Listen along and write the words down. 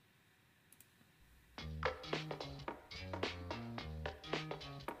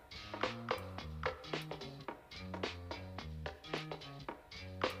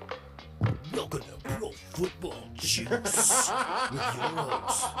Welcome to Pro Football Juice with your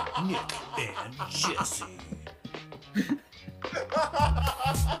hosts, Nick and Jesse.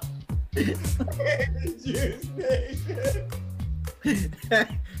 Juice Nation.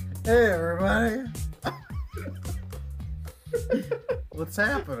 Hey everybody. What's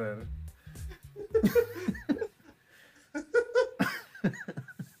happening?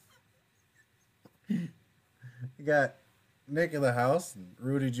 You got Nick in the house and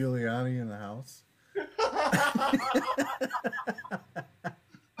Rudy Giuliani in the house.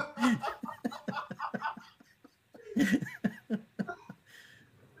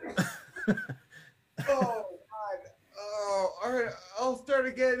 Oh God. Oh, all right. I'll start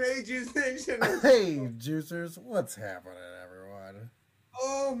again. Hey, Juice Nation. Hey juicers, what's happening everyone?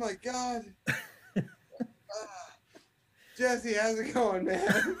 Oh my God. Jesse, how's it going,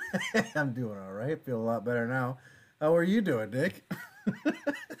 man? I'm doing all right. Feel a lot better now. How are you doing, Nick?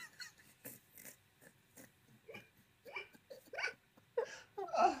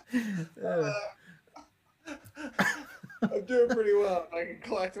 I'm doing pretty well. I can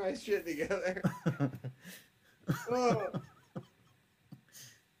collect my shit together. Oh,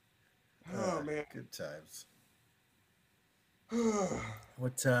 oh man. Good times.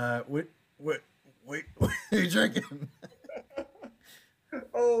 What what are you drinking?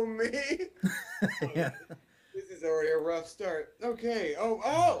 Oh me. Yeah. This is already a rough start. Okay.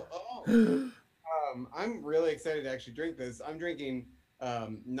 Oh. I'm really excited to actually drink this. I'm drinking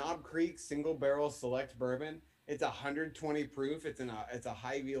Knob Creek Single Barrel Select Bourbon. It's 120 proof. It's a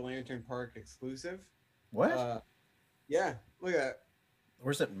Hy-Vee Lantern Park exclusive. What? Yeah, look at that.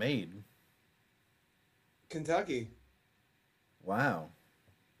 Where's it made? Kentucky. Wow.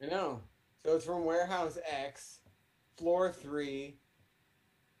 I know. So it's from Warehouse X, floor 3.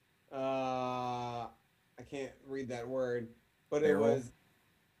 I can't read that word, but Barrel?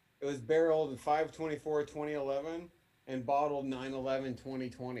 it was barreled 5/24/2011 and bottled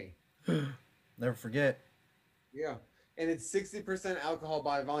 9/11/2020. Never forget. Yeah, and it's 60% alcohol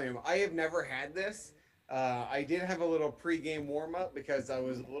by volume. I have never had this. I did have a little pre-game warm-up because I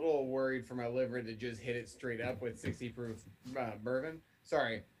was a little worried for my liver to just hit it straight up with 60 proof bourbon.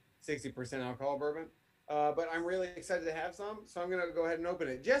 Sorry, 60% alcohol bourbon. But I'm really excited to have some, so I'm going to go ahead and open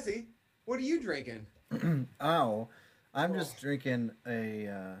it. Jesse, what are you drinking? Oh, I'm just drinking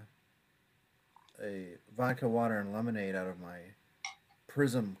a vodka water and lemonade out of my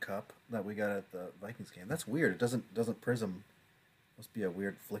Prism cup that we got at the Vikings game. That's weird. It doesn't Prism. Must be a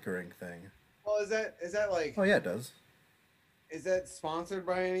weird flickering thing. Well, is that like, Oh yeah, it does. is that sponsored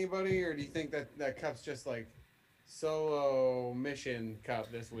by anybody, or do you think that cup's just like solo mission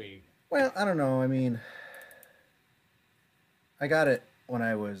cup this week? Well, I don't know. I mean, I got it when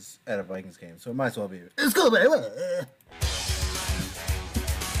I was at a Vikings game, so it might as well be. It's cool, baby.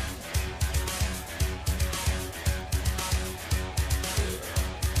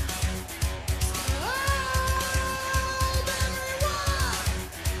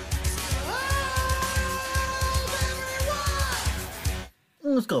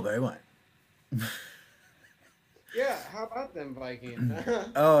 Let's go, Barry White. Yeah, how about them Vikings?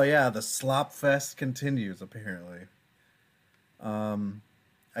 Oh yeah, the slop fest continues apparently.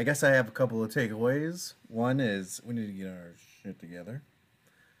 I guess I have a couple of takeaways. One is we need to get our shit together.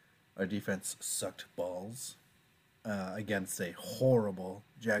 Our defense sucked balls against a horrible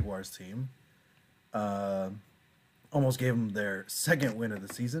Jaguars team. Almost gave them their second win of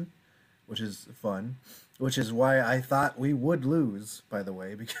the season, which is fun. Which is why I thought we would lose, by the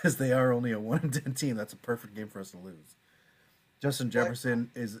way, because they are only a 1-10 team. That's a perfect game for us to lose. Justin Jefferson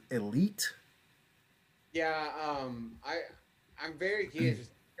is elite. Yeah, I'm very curious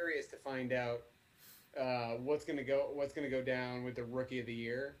to find out what's gonna go down with the rookie of the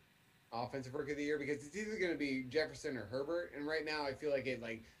year, offensive rookie of the year, because it's either gonna be Jefferson or Herbert, and right now I feel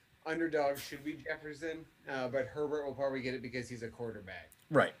like underdog should be Jefferson, but Herbert will probably get it because he's a quarterback.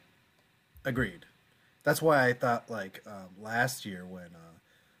 Right. Agreed. That's why I thought last year when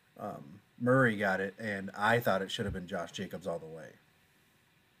Murray got it, and I thought it should have been Josh Jacobs all the way.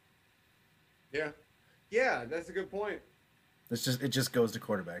 Yeah, that's a good point. It just goes to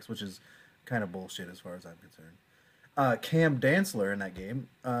quarterbacks, which is kind of bullshit as far as I'm concerned. Cam Dantzler in that game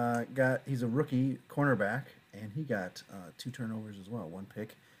he's a rookie cornerback, and he got 2 turnovers as well, 1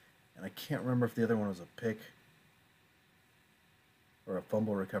 pick, and I can't remember if the other one was a pick or a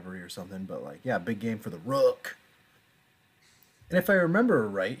fumble recovery or something, but big game for the Rook. And if I remember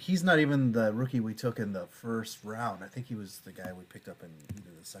right, he's not even the rookie we took in the first round. I think he was the guy we picked up in either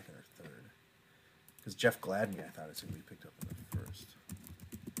the second or third. Because Jeff Gladney, I thought, is who we picked up in the first.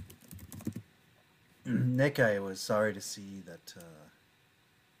 Nick, I was sorry to see that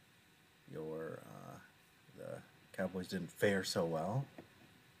the Cowboys didn't fare so well.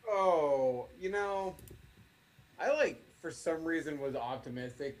 Oh, I for some reason was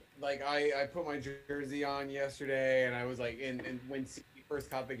optimistic. Like I put my jersey on yesterday, and I was like, and when CD first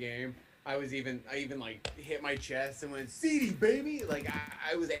caught the game, I even like hit my chest and went CD baby. Like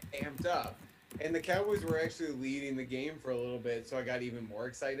I was amped up, and the Cowboys were actually leading the game for a little bit, so I got even more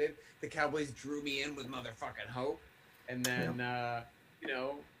excited. The Cowboys drew me in with motherfucking hope, and then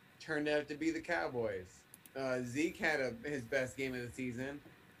turned out to be the Cowboys. Zeke had his best game of the season,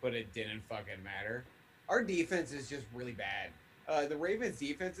 but it didn't fucking matter. Our defense is just really bad. The Ravens'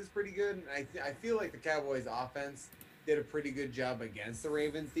 defense is pretty good, and I feel like the Cowboys' offense did a pretty good job against the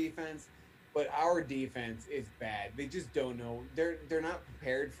Ravens' defense, but our defense is bad. They just don't know. They're not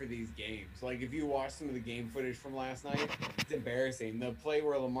prepared for these games. Like, if you watch some of the game footage from last night, it's embarrassing. The play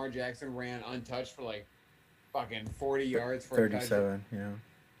where Lamar Jackson ran untouched for like fucking 40 yards for 37,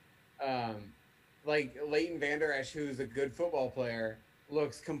 like Leighton Vander Esch, who's a good football player,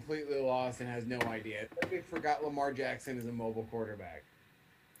 looks completely lost and has no idea. They forgot Lamar Jackson is a mobile quarterback.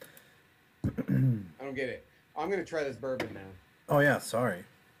 I don't get it. I'm gonna try this bourbon now. Oh yeah, sorry.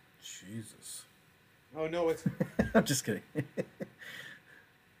 Jesus. Oh no, it's. I'm just kidding.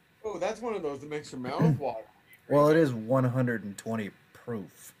 Oh, that's one of those that makes your mouth water. Well, it is 120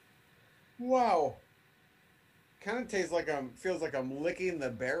 proof. Wow. Kind of tastes like feels like I'm licking the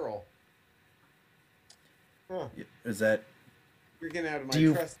barrel. Huh. Is that Freaking out of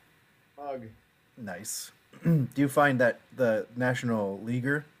my trust mug. nice? Do you find that the National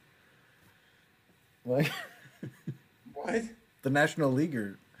Leaguer, like What? the National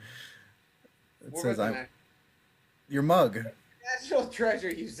Leaguer, it What says about I'm your mug. National treasure,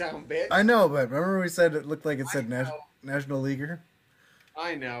 you sound bitch. I know, but remember we said it looked like it said I know. National Leaguer.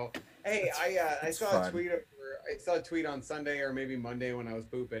 I know. Hey, I saw fun. a tweet I saw a tweet on Sunday or maybe Monday when I was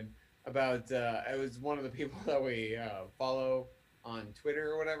pooping about it was one of the people that we follow on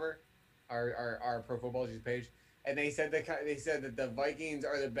Twitter or whatever, our Pro Football Juice page, and they said that the Vikings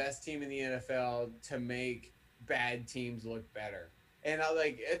are the best team in the NFL to make bad teams look better. And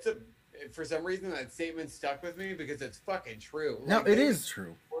for some reason that statement stuck with me because it's fucking true. No, Like, it is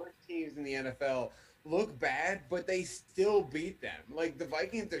true. Worst teams in the NFL look bad, but they still beat them. Like the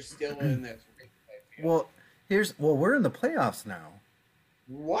Vikings are still in this race. Well, we're in the playoffs now.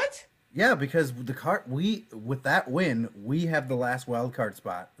 What? Yeah, because with that win, we have the last wild card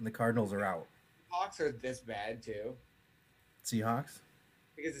spot, and the Cardinals are out. Hawks are this bad too. Seahawks?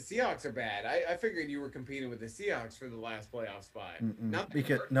 Because the Seahawks are bad. I figured you were competing with the Seahawks for the last playoff spot. Not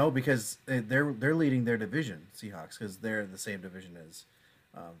the because they're leading their division, Seahawks, because they're the same division as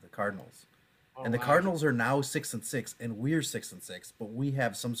the Cardinals. Oh, And the wow. Cardinals are now 6-6, and we're 6-6, but we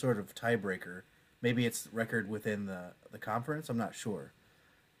have some sort of tiebreaker. Maybe it's record within the conference. I'm not sure.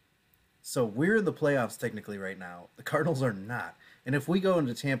 So we're in the playoffs technically right now. The Cardinals are not. And if we go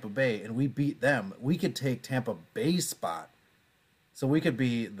into Tampa Bay and we beat them, we could take Tampa Bay's spot. So we could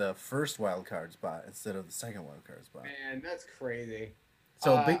be the first wild card spot instead of the second wild card spot. Man, that's crazy.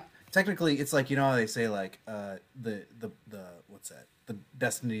 So technically, it's like, you know how they say like the what's that? The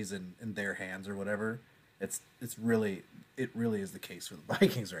destinies in their hands or whatever. It really is the case for the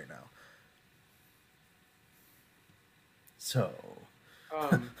Vikings right now. So,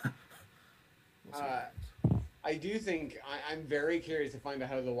 I do think I'm very curious to find out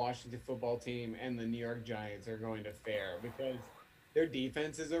how the Washington football team and the New York Giants are going to fare because their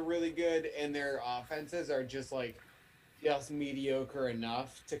defenses are really good and their offenses are just mediocre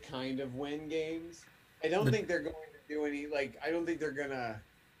enough to kind of win games. I don't think they're going to do any I don't think they're gonna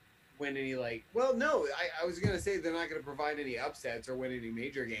win any well, no, I was gonna say they're not gonna provide any upsets or win any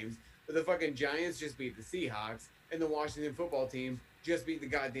major games, but the fucking Giants just beat the Seahawks and the Washington football team just beat the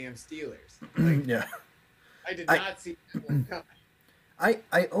goddamn Steelers. yeah. I did not see that one coming.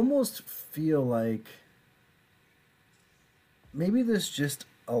 I almost feel like maybe there's just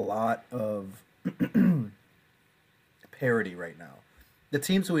a lot of parity right now. The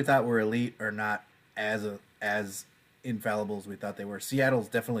teams who we thought were elite are not as infallible as we thought they were. Seattle's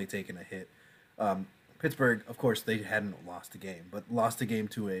definitely taken a hit. Pittsburgh, of course, they hadn't lost a game, but lost a game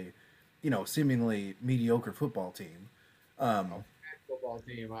to a, seemingly mediocre football team. Football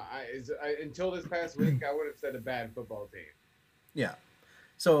team. Until this past week, I would have said a bad football team. Yeah.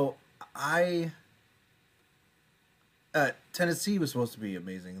 So Tennessee was supposed to be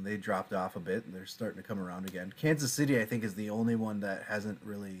amazing, and they dropped off a bit, and they're starting to come around again. Kansas City, I think, is the only one that hasn't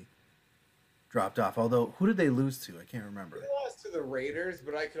really dropped off. Although, who did they lose to? I can't remember. They lost to the Raiders,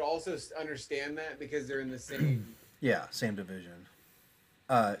 but I could also understand that because they're in the same. Yeah, same division.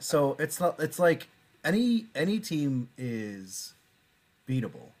 So it's like any team is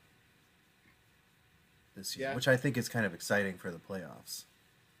beatable. this year, Yeah. which I think is kind of exciting for the playoffs.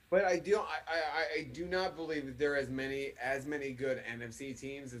 But I do not believe that there are as many good NFC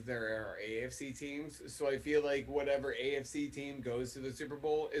teams as there are AFC teams. So I feel like whatever AFC team goes to the Super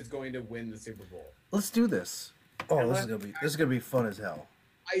Bowl is going to win the Super Bowl. Let's do this. Oh, Unless- this is gonna be fun as hell.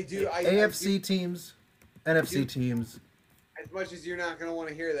 I do. AFC teams, NFC do- teams. As much as you're not going to want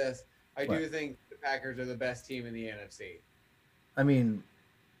to hear this, I do What? think the Packers are the best team in the NFC. I mean,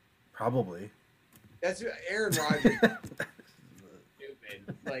 probably. That's Aaron Rodgers.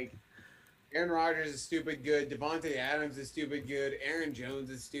 Stupid. Like Aaron Rodgers is stupid good. Devontae Adams is stupid good. Aaron Jones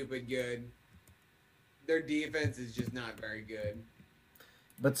is stupid good. Their defense is just not very good.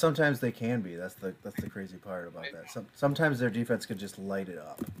 But sometimes they can be. That's the crazy part about that. Sometimes their defense could just light it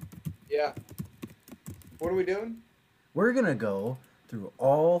up. Yeah. What are we doing? We're gonna go through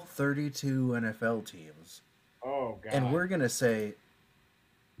all 32 NFL teams, Oh god. and we're gonna say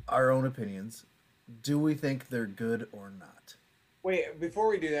our own opinions. Do we think they're good or not? Wait, before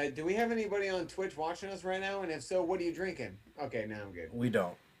we do that, do we have anybody on Twitch watching us right now? And if so, what are you drinking? Okay, now I'm good. We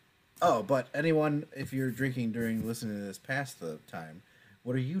don't. Oh, but anyone, if you're drinking during listening to this past the time,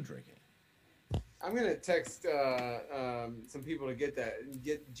 what are you drinking? I'm gonna text some people to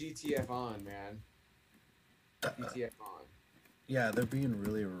get GTF on, man. GTF on. Yeah, they're being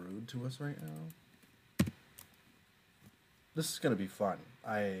really rude to us right now. This is gonna be fun.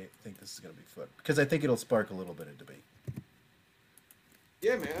 I think this is gonna be fun because I think it'll spark a little bit of debate.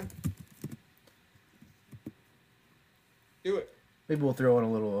 Yeah, man. Do it. Maybe we'll throw in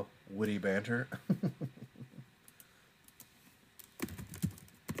a little witty banter.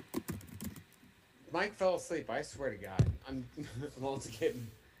 Mike fell asleep. I swear to God. I'm only kidding.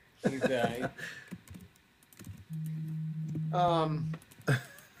 He's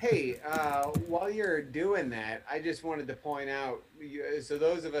hey, while you're doing that, I just wanted to point out. So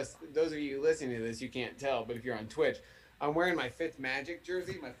those of you listening to this, you can't tell, but if you're on Twitch, I'm wearing my Fitzmagic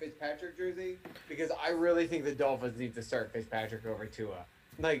jersey, my Fitzpatrick jersey, because I really think the Dolphins need to start Fitzpatrick over Tua.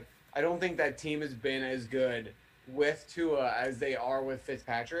 Like, I don't think that team has been as good with Tua as they are with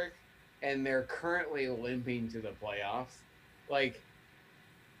Fitzpatrick, and they're currently limping to the playoffs. Like,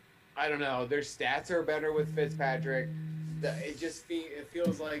 I don't know. Their stats are better with Fitzpatrick. It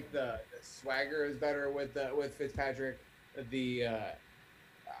feels like the swagger is better with Fitzpatrick.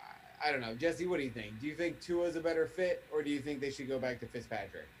 I don't know, Jesse. What do you think? Do you think Tua's a better fit, or do you think they should go back to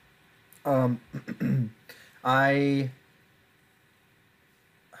Fitzpatrick?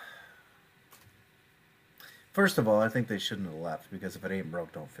 First of all, I think they shouldn't have left because if it ain't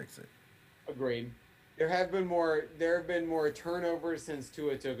broke, don't fix it. Agreed. There have been more turnovers since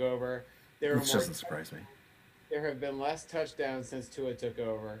Tua took over. Which doesn't surprise me. There have been less touchdowns since Tua took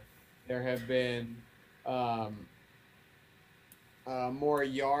over. There have been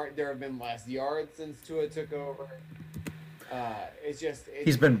There have been less yards since Tua took over.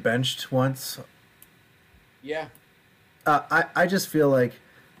 He's been benched once. Yeah. I just feel like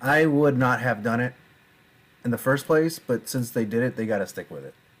I would not have done it in the first place, but since they did it, they got to stick with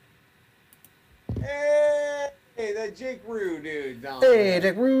it. Hey, that Jake Rue dude. Hey,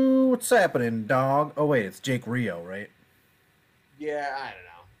 Jake Rue, what's happening, dog? Oh wait, it's Jake Rio, right? Yeah, I don't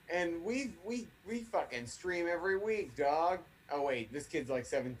know. And we fucking stream every week, dog. Oh wait, this kid's like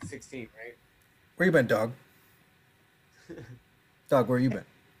 16, right? Where you been, dog? Dog, where you been?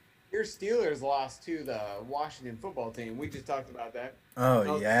 Your Steelers lost to the Washington football team. We just talked about that.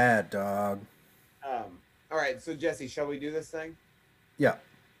 Oh yeah, dog. All right, so Jesse, shall we do this thing? Yeah.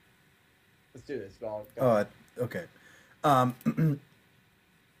 Let's do this, dog. Oh, okay. For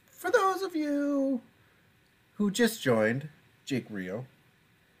those of you who just joined Jake Rio,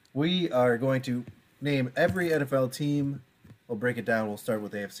 we are going to name every NFL team. We'll break it down. We'll start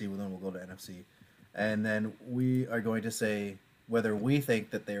with AFC, and then we'll go to NFC. And then we are going to say whether we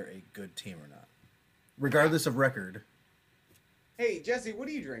think that they're a good team or not, regardless of record. Hey, Jesse, what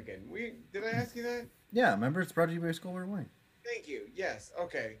are you drinking? Did I ask you that? Yeah, remember it's brought to you by Skolber Wine. Thank you. Yes.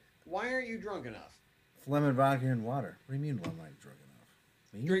 Okay. Why aren't you drunk enough? It's lemon vodka and water. What do you mean I'm not drunk enough?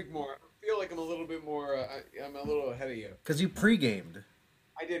 Me? Drink more. I feel like I'm a little bit more. I'm a little ahead of you. Because you pre-gamed.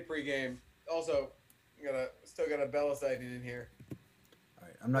 I did pregame. Also, still got a Bella sighting in here. All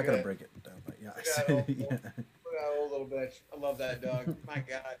right, I'm not going to break it down, but yeah. Look at yeah. Look at that old little bitch. I love that dog. My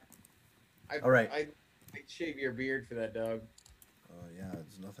God. All right. I'd shave your beard for that dog. Oh, yeah,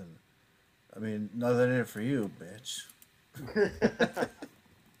 it's nothing. I mean, nothing in it for you, bitch.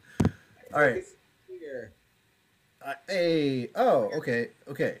 All right. Here. Hey. Oh, okay.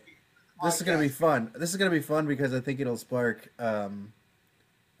 Okay. This is gonna be fun. This is gonna be fun because I think it'll spark. A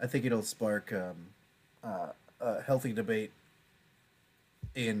healthy debate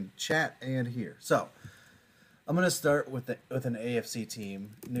in chat and here. So, I'm gonna start with an AFC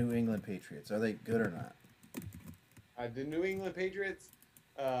team, New England Patriots. Are they good or not? The New England Patriots,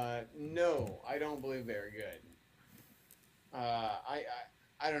 no, I don't believe they're good.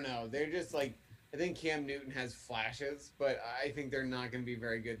 I don't know. They're just like I think Cam Newton has flashes, but I think they're not going to be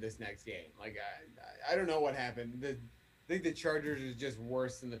very good this next game. Like I don't know what happened. I think the Chargers is just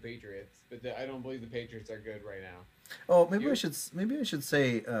worse than the Patriots, but I don't believe the Patriots are good right now. Oh, maybe You? I should say maybe I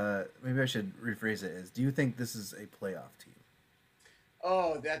should rephrase it as, do you think this is a playoff team?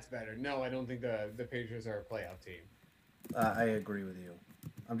 Oh, that's better. No, I don't think the Patriots are a playoff team. I agree with you.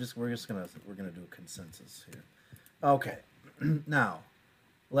 We're gonna do a consensus here. Okay, now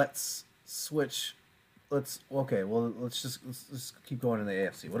let's switch. Let's just keep going in the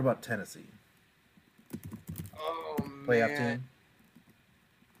AFC. What about Tennessee? Oh Playoff man,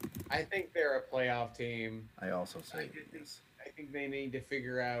 team? I think they're a playoff team. I also I say just think yes. I think they need to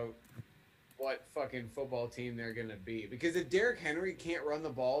figure out what fucking football team they're gonna be because if Derrick Henry can't run the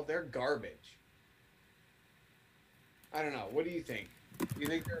ball, they're garbage. I don't know. What do you think? Do you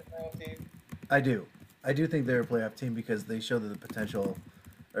think they're a playoff team? I do. I do think they're a playoff team because they show the potential,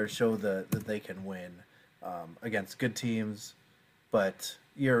 or show that they can win against good teams. But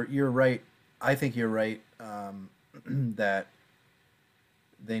you're right. I think you're right that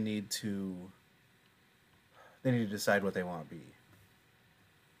they need to decide what they want to be.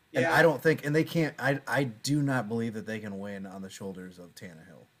 And Yeah. I don't think, and they can't. I do not believe that they can win on the shoulders of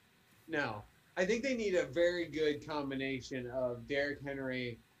Tannehill. No. I think they need a very good combination of Derrick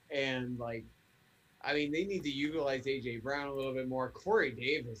Henry and they need to utilize AJ Brown a little bit more. Corey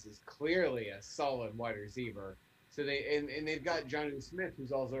Davis is clearly a solid wide receiver. So they've got Jonathan Smith,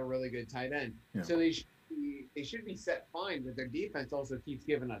 who's also a really good tight end. Yeah. So they should be set fine, but their defense also keeps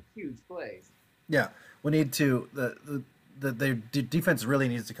giving up huge plays. Yeah, we need to the defense really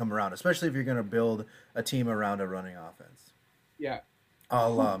needs to come around, especially if you're going to build a team around a running offense, Yeah. a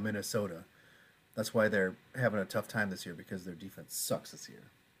la Minnesota. That's why they're having a tough time this year because their defense sucks this year.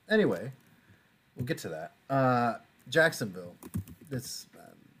 Anyway, we'll get to that. Jacksonville, this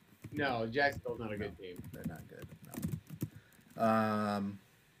No, Jacksonville's not a good team. they're not good. No.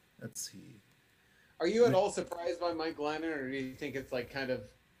 Let's see. Are you at all surprised by Mike Glennon, or do you think it's like kind of,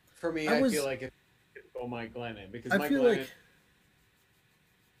 for me, I I was- feel like it's typical Mike Glennon because I Mike feel Glennon. like.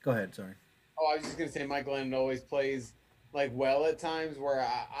 Go ahead. Sorry. Oh, I was just gonna say Mike Glennon always plays like well at times. Where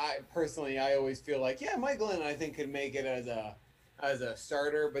I personally, I always feel like, yeah, Mike Glennon I think could make it as a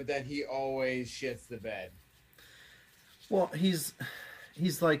starter, but then he always shits the bed. Well, he's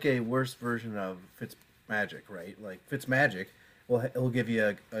like a worse version of Fitzmagic, right? Like Fitzmagic, well, he'll give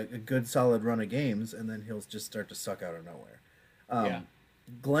you a good solid run of games, and then he'll just start to suck out of nowhere. Yeah.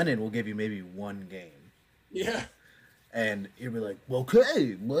 Glennon will give you maybe one game, Yeah. and you'll be like, well,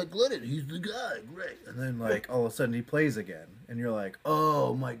 okay, Mike Glennon, he's the guy, great. And then like all of a sudden he plays again, and you're like,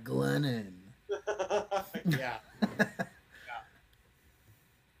 oh, Mike Glennon. Yeah.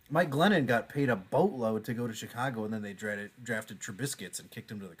 Mike Glennon got paid a boatload to go to Chicago, and then they drafted Trubisky and kicked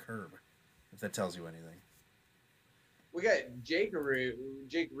him to the curb. If that tells you anything. We got Jake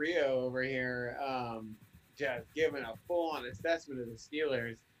Rio over here, just giving a full-on assessment of the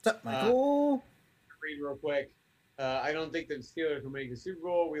Steelers. What's up, Michael? Read real quick. I don't think the Steelers will make the Super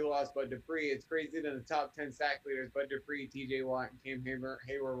Bowl. We lost Bud Dupree. It's crazy that the top 10 sack leaders, Bud Dupree, T.J. Watt, and Cam Hayward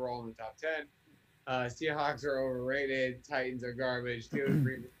were all in the top 10. Seahawks are overrated. Titans are garbage. Steelers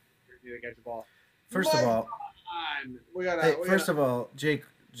need to catch the ball. First of all, Jake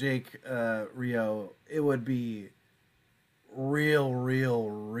Rio, it would be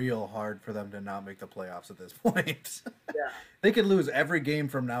real hard for them to not make the playoffs at this point. Yeah. They could lose every game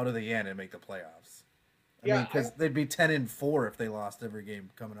from now to the end and make the playoffs. I mean, because they'd be 10-4 if they lost every game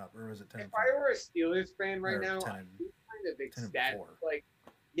coming up, or was it 10? If I were a Steelers fan right Or now, 10 I'd be kind of 10 and ecstatic. 4. Like,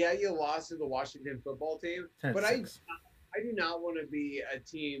 yeah, you lost to the Washington football team, 10 but and 6. I do not want to be a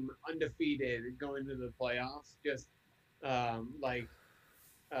team undefeated going to the playoffs. Just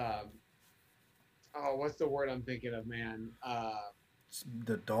what's the word I'm thinking of, man?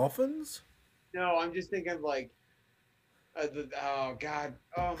 The Dolphins? No, I'm just thinking of like, oh God,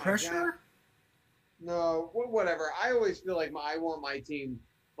 oh my God. Pressure? No, whatever. I always feel like I want my team.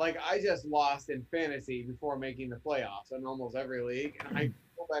 Like I just lost in fantasy before making the playoffs in almost every league, and I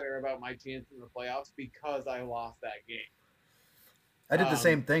feel better about my chance in the playoffs because I lost that game. I did the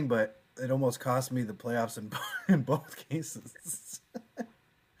same thing, but it almost cost me the playoffs in both cases.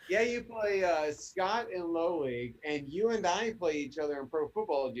 Yeah, you play Scott in low league, and you and I play each other in pro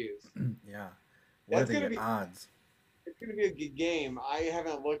football juice. Yeah. What That's are gonna the be- odds? It's gonna be a good game. I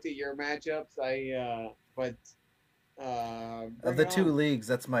haven't looked at your matchups. Of the two leagues,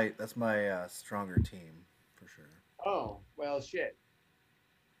 that's my stronger team for sure. Oh, well, shit.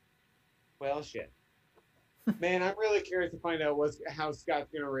 Well, shit. Man, I'm really curious to find out how Scott's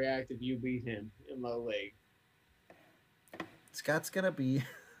gonna react if you beat him in low league. Scott's gonna be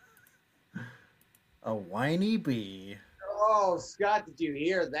a whiny bee Oh, Scott, did you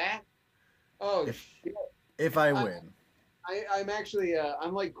hear that? Oh if shit. if I I, win. I'm actually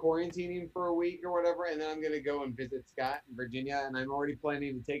I'm like quarantining for a week or whatever, and then I'm gonna go and visit Scott in Virginia, and I'm already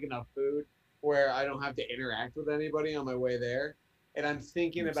planning to take enough food where I don't have to interact with anybody on my way there. And I'm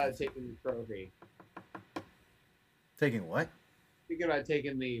thinking Makes about sense. taking the trophy. Taking what? Thinking about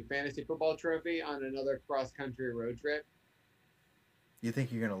taking the fantasy football trophy on another cross country road trip. You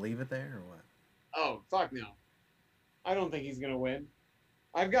think you're gonna leave it there or what? Oh fuck no! I don't think he's gonna win.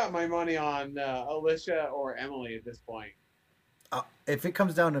 I've got my money on Alicia or Emily at this point. If it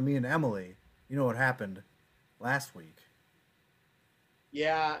comes down to me and Emily, you know what happened last week.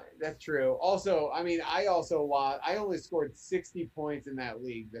 Yeah, that's true. Also, I mean, I also lost. I only scored 60 points in that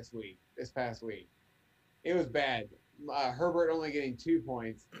league this past week. It was bad. Herbert only getting 2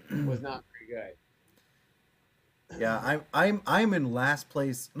 points was not very good. Yeah, I'm in last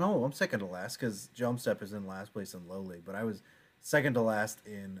place. No, I'm second to last because Jump Step is in last place in low league, but I was second to last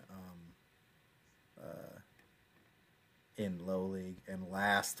in low league and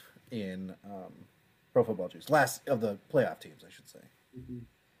last in Pro Football Juice. Last of the playoff teams, I should say.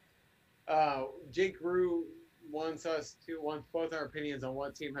 Jake Rue wants both our opinions on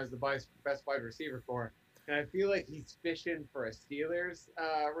what team has the best wide receiver core. And I feel like he's fishing for a Steelers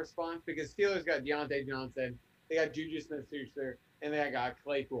response because Steelers got Deontay Johnson, they got Juju Smith-Schuster, and they got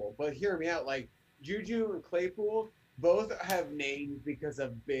Claypool. But hear me out, like Juju and Claypool both have names because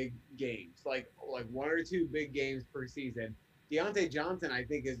of big games, like one or two big games per season. Deontay Johnson, I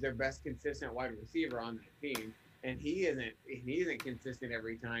think, is their best consistent wide receiver on the team, and he isn't consistent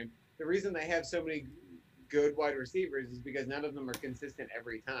every time. The reason they have so many good wide receivers is because none of them are consistent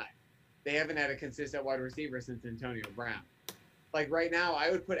every time. They haven't had a consistent wide receiver since Antonio Brown. Like right now, I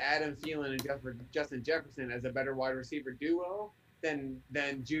would put Adam Thielen and Justin Jefferson as a better wide receiver duo than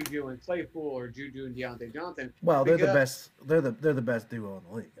Juju and Claypool or Juju and Deontay Johnson. Well, they're the best. They're the best duo in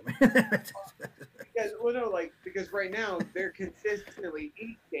the league. I mean, because right now they're consistently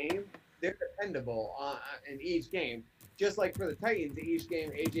each game they're dependable in each game. Just like for the Titans, each game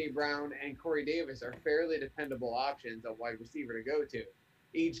AJ Brown and Corey Davis are fairly dependable options of wide receiver to go to.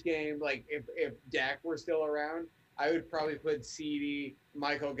 Each game, like if Dak were still around, I would probably put CD,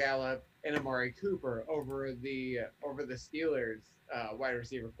 Michael Gallup, and Amari Cooper over the Steelers wide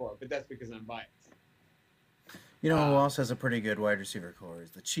receiver core. But that's because I'm biased. you know who else has a pretty good wide receiver core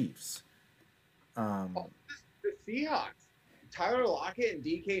is the Chiefs. The Seahawks, Tyler Lockett and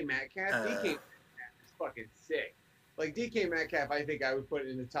DK Metcalf. DK Metcalf is fucking sick. Like DK Metcalf, I think I would put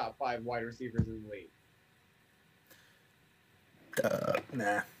in the top 5 wide receivers in the league.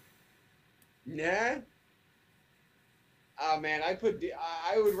 Nah. Nah. Oh man, I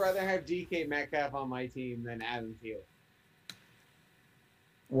would rather have DK Metcalf on my team than Adam Thielen.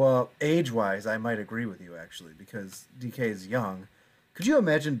 Well, age-wise, I might agree with you actually because DK is young. Could you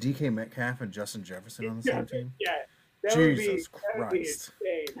imagine DK Metcalf and Justin Jefferson on the same team? Yeah, that Jesus would be Christ!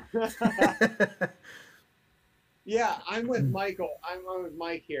 insane. Yeah, I'm with Michael. I'm with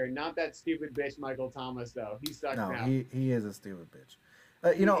Mike here. Not that stupid bitch, Michael Thomas, though. He sucks No, now. he is a stupid bitch.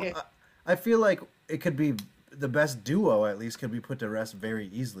 I feel like it could be the best duo. At least could be put to rest very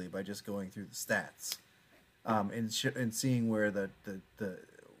easily by just going through the stats, and seeing where the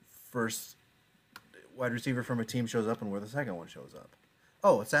first wide receiver from a team shows up and where the second one shows up.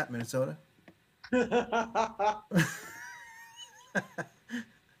 Oh, it's at Minnesota.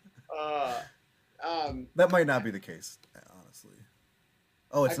 That might not be the case, honestly.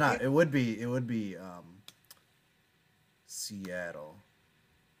 Oh, it's not. It would be Seattle.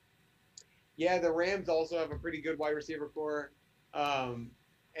 Yeah, the Rams also have a pretty good wide receiver core.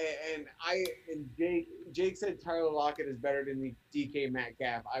 Jake said Tyler Lockett is better than the DK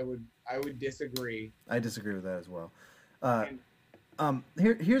Metcalf. I would disagree. I disagree with that as well.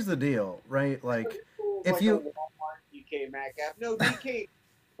 Here's the deal, right? Like if you DK Metcalf, no DK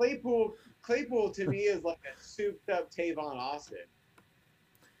Claypool to me is like a souped up Tavon Austin.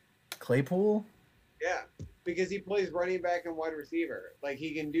 Claypool? Yeah, because he plays running back and wide receiver. Like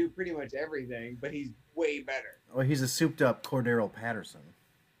he can do pretty much everything, but he's way better. Well, he's a souped up Cordero Patterson.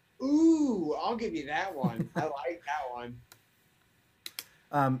 Ooh, I'll give you that one. I like that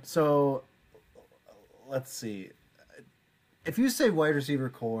one. So let's see. If you say wide receiver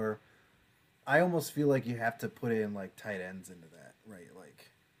core, I almost feel like you have to put in like tight ends into that, right? Like,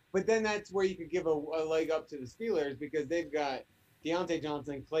 but then that's where you could give a leg up to the Steelers because they've got Deontay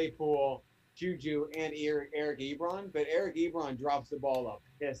Johnson, Claypool, Juju and Eric Ebron, but Eric Ebron drops the ball a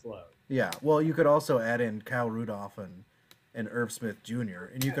piss load. Yeah. Well, you could also add in Kyle Rudolph and Irv Smith Jr.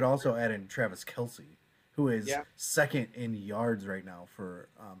 And you could also add in Travis Kelsey, who is Yeah. second in yards right now for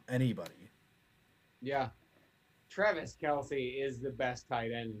anybody. Yeah. Travis Kelsey is the best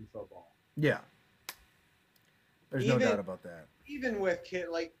tight end in football. Yeah. There's no Even- doubt about that. Even with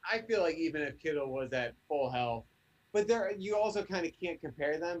Kittle, like I feel like even if Kittle was at full health, but there you also kind of can't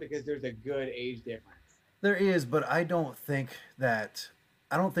compare them because there's a good age difference. There is, but I don't think that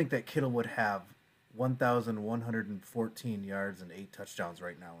Kittle would have 1,114 yards and 8 touchdowns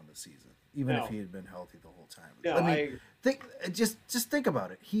right now in the season, even No. if he had been healthy the whole time. No, I mean, just think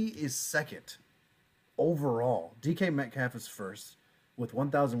about it. He is second overall. DK Metcalf is first with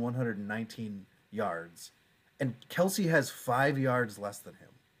 1,119 yards, and Kelsey has 5 yards less than him,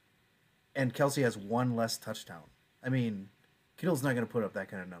 and Kelsey has 1 less touchdown. I mean, Kittle's not going to put up that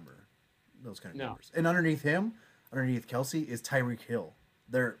kind of number, those kind of No. numbers. And underneath Kelsey is Tyreek Hill.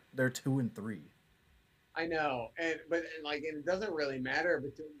 They're 2 and 3. I know, and it doesn't really matter,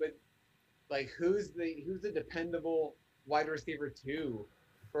 but like who's the dependable wide receiver 2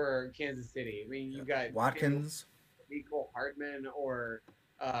 for Kansas City? I mean, you got Watkins. Mecole Hardman, or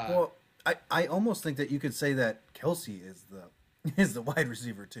Well, I almost think that you could say that Kelsey is the wide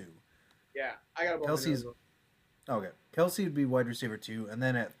receiver 2. yeah, I got Kelsey's okay. Kelsey would be wide receiver 2, and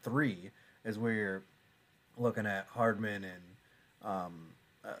then at 3 is where you're looking at Hardman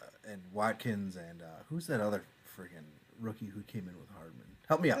and Watkins and who's that other freaking rookie who came in with Hardman?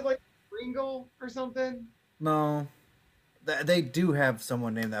 Help me Is it out. like Pringle or something? No, they do have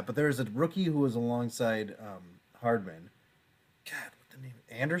someone named that, but there's a rookie who was alongside Hardman. God, what the name?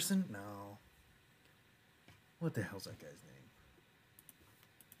 Anderson? No. What the hell's that guy's name?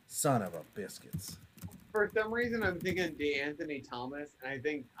 Son of a biscuits. For some reason, I'm thinking DeAnthony Thomas, and I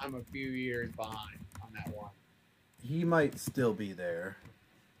think I'm a few years behind on that one. He might still be there.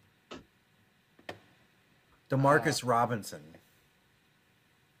 Demarcus Robinson.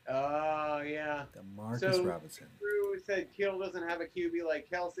 Oh yeah. Demarcus So- Robinson. Drew said Kittle doesn't have a QB like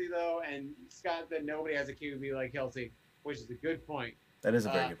Kelsey though, and Scott said nobody has a QB like Kelsey, which is a good point. That is a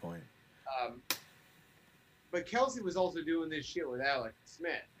very good point. But Kelsey was also doing this shit with Alex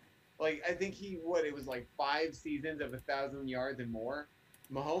Smith. Like I think it was like 5 seasons of 1,000 yards and more.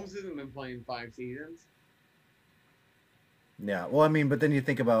 Mahomes hasn't been playing 5 seasons. Yeah, well, I mean, but then you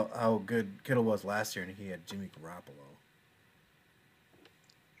think about how good Kittle was last year, and he had Jimmy Garoppolo.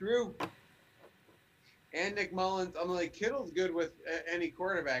 Drew. And Nick Mullins. I'm like, Kittle's good with any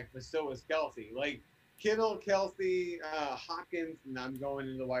quarterback, but so is Kelsey. Like, Kittle, Kelsey, Hopkins, and I'm going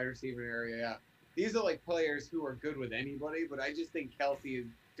into the wide receiver area. Yeah. These are like players who are good with anybody, but I just think Kelsey is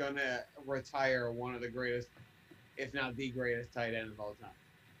going to retire one of the greatest, if not the greatest, tight end of all time.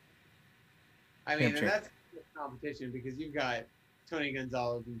 I mean, and that's competition because you've got Tony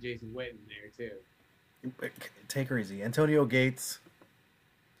Gonzalez and Jason Witten there, too. Take her easy. Antonio Gates.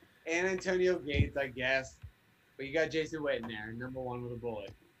 And Antonio Gates, I guess. But you got Jason Witten there, number 1 with a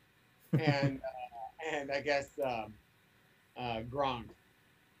bullet. And and I guess Gronk.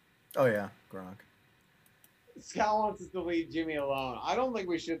 Oh, yeah, Gronk. Scott wants us to leave Jimmy alone. I don't think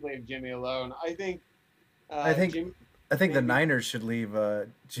we should leave Jimmy alone. I think I think Jimmy, the Niners should leave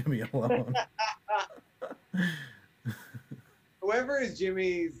Jimmy alone. whoever is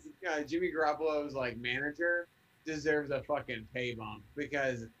Jimmy Garoppolo's like manager deserves a fucking pay bump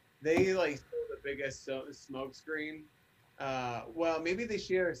because they like stole the biggest smoke screen. Well, maybe they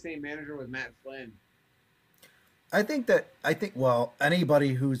share the same manager with Matt Flynn. I think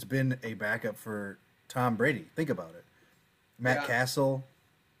anybody who's been a backup for Tom Brady, think about it. Matt Castle,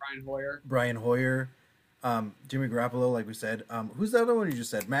 Brian Hoyer, Jimmy Garoppolo, like we said. Who's the other one you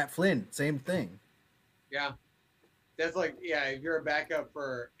just said? Matt Flynn, same thing. Yeah. That's like, if you're a backup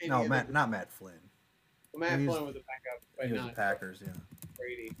for any No, of not Matt Flynn. Well, Matt Flynn was a backup, but He was the not Packers, yeah.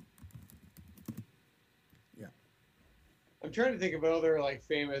 Brady. Yeah. I'm trying to think of other like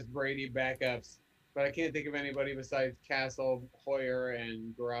famous Brady backups, but I can't think of anybody besides Castle, Hoyer,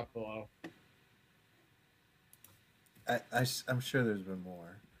 and Garoppolo. I'm sure there's been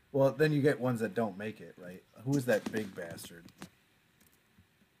more. Well, then you get ones that don't make it, right? Who is that big bastard?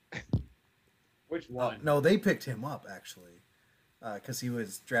 Which one? No, they picked him up, actually, because he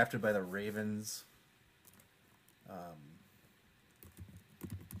was drafted by the Ravens.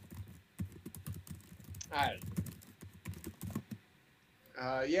 I don't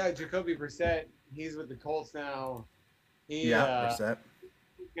know. Yeah, Jacoby Brissett. He's with the Colts now. Brissett.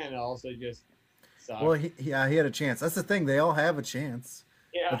 He kind of also just sucks. Well, he had a chance. That's the thing. They all have a chance.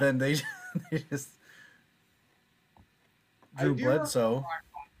 Yeah. But then they just Drew Bledsoe.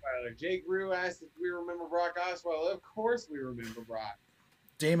 By Osweiler. Jake Rue asked if we remember Brock Osweiler. Of course we remember Brock.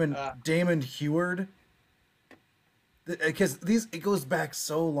 Damon Heward. Because it goes back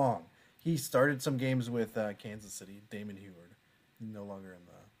so long. He started some games with Kansas City. Damon Heward, no longer in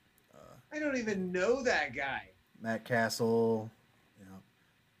the. I don't even know that guy. Matt Castle. You know,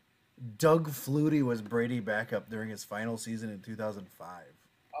 Doug Flutie was Brady backup during his final season in 2005.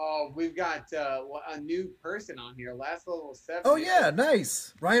 Oh, we've got a new person on here. Last level 7. Oh yeah,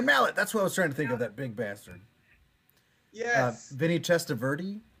 nice. Ryan Mallett. That's what I was trying to think of. That big bastard. Yes. Vinny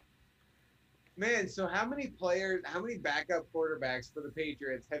Testaverde. Man, so how many backup quarterbacks for the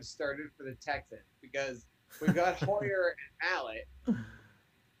Patriots have started for the Texans? Because we've got Hoyer and Mallett.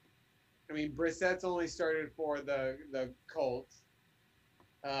 I mean, Brissett's only started for the Colts.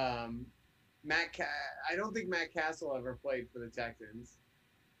 I don't think Matt Castle ever played for the Texans.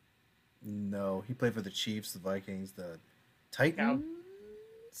 No, he played for the Chiefs, the Vikings, the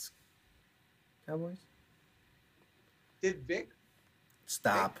Titans, Cowboys. Did Vic?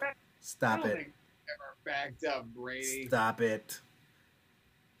 Stop I it. don't think he ever backed up Brady. Stop it,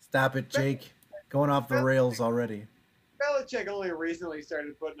 Jake. Going off the rails already. Belichick only recently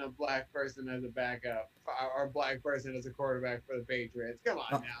started putting a black person as a backup, or a black person as a quarterback for the Patriots. Come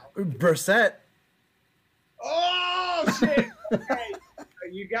on now. Brissett. Oh shit! Okay,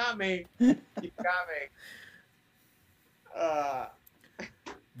 you got me.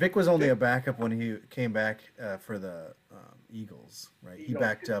 Vic was only a backup when he came back for the Eagles, right? He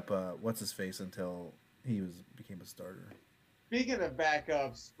backed up what's his face until he became a starter. Speaking of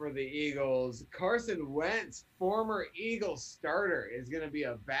backups for the Eagles, Carson Wentz, former Eagles starter, is going to be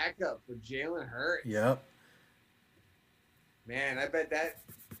a backup for Jalen Hurts. Yep. Man, I bet that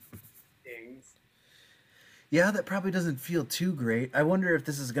stings. Yeah, that probably doesn't feel too great. I wonder if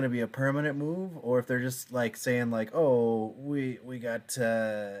this is going to be a permanent move or if they're just like saying like, "Oh, we got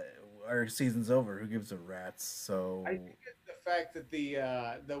our season's over. Who gives a rat's?" So I think it's the fact that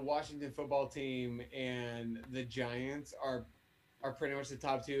the Washington football team and the Giants are pretty much the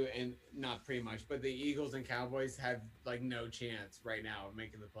top two, and not pretty much, but the Eagles and Cowboys have like no chance right now of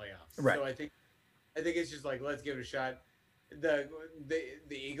making the playoffs. Right. So I think it's just like, let's give it a shot. The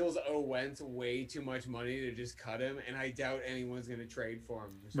Eagles owe Wentz way too much money to just cut him, and I doubt anyone's going to trade for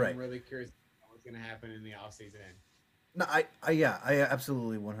him. So right. I'm really curious what's going to happen in the offseason. No, I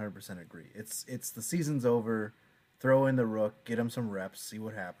absolutely 100% agree. It's the season's over. Throw in the Rook, get him some reps, see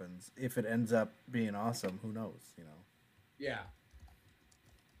what happens. If it ends up being awesome, who knows? You know. Yeah.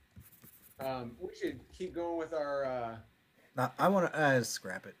 We should keep going with our. I want to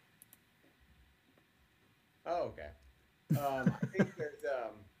scrap it. Oh, okay. I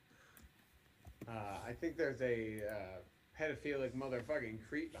think there's a pedophilic motherfucking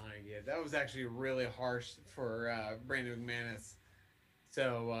creep behind you. That was actually really harsh for Brandon McManus.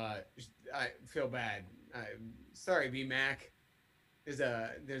 So I feel bad. Sorry, B-Mac. There's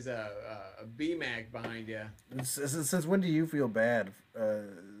a B-Mac behind you. Since when do you feel bad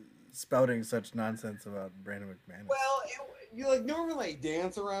spouting such nonsense about Brandon McManus? Well, you like normally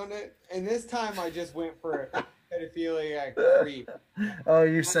dance around it, and this time I just went for pedophilia creep.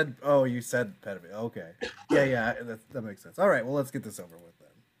 You said pedophilia. Okay. Yeah, that makes sense. All right, well, let's get this over with then.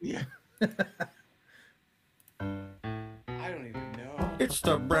 Yeah. I don't even know. It's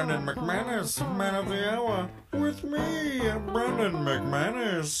the Brandon McManus Man of the Hour with me, Brandon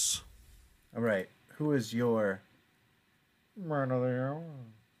McManus. All right, who is your Man of the Hour?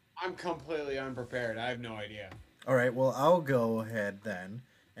 I'm completely unprepared. I have no idea. All right, well, I'll go ahead then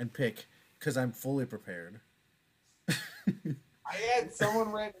and pick because I'm fully prepared. I had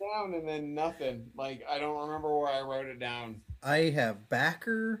someone written down and then nothing. Like, I don't remember where I wrote it down. I have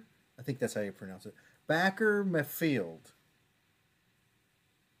Baker. I think that's how you pronounce it. Baker Mayfield.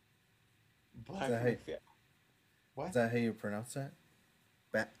 What? Is that how you pronounce that?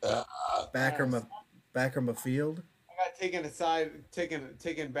 Baker Mayfield. I got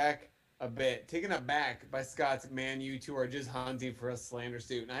taken back a bit. Taken aback by Scott's man. You two are just hunting for a slander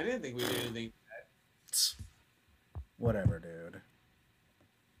suit, and I didn't think we did anything. Whatever, dude.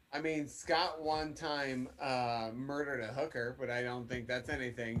 I mean, Scott one time murdered a hooker, but I don't think that's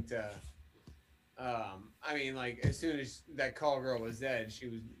anything to. I mean, like as soon as that call girl was dead,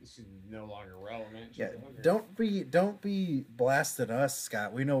 she's no longer relevant. Yeah, don't be blasting us,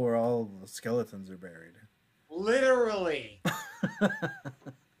 Scott. We know where all the skeletons are buried. Literally.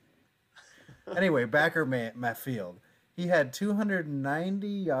 Anyway, Baker Mayfield. He had 290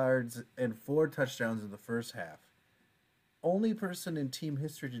 yards and 4 touchdowns in the first half. Only person in team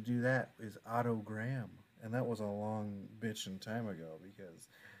history to do that is Otto Graham, and that was a long bitchin' time ago because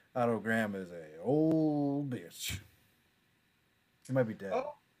Otto Graham is a old bitch. He might be dead.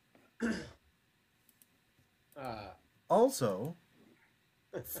 Oh, Also,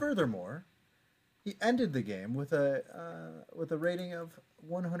 furthermore, he ended the game with a rating of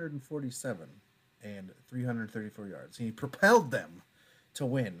 147 and 334 yards. He propelled them to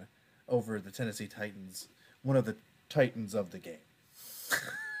win over the Tennessee Titans, one of the Titans of the game.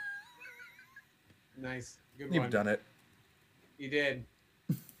 Nice. Good You've one. done it. You did.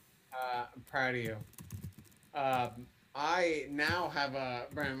 I'm proud of you. I now have a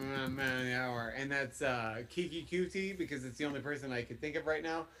man of the hour, and that's Kiki Kuti, because it's the only person I could think of right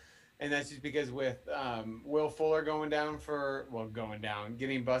now. And that's just because with Will Fuller getting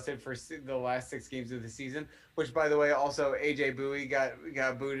busted for the last 6 games of the season, which, by the way, also AJ Bowie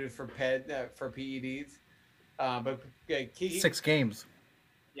got booted for PEDs. But Kiki, 6 games.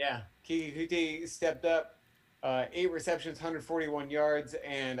 yeah, Kiki Kuti stepped up, 8 receptions, 141 yards,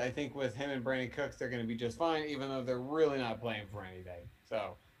 and I think with him and Brandon Cooks, they're going to be just fine, even though they're really not playing for anything.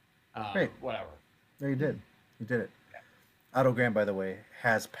 So, Great. whatever. There you did. You did it. Otto Graham, by the way,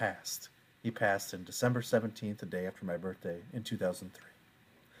 has passed. He passed on December 17th, the day after my birthday, in 2003.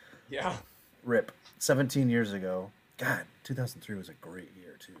 Yeah. RIP. 17 years ago. God, 2003 was a great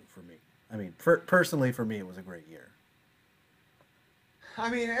year, too, for me. I mean, personally, for me, it was a great year. I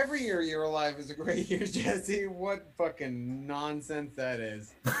mean, every year you're alive is a great year, Jesse. What fucking nonsense that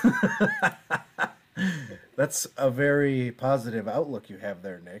is. That's a very positive outlook you have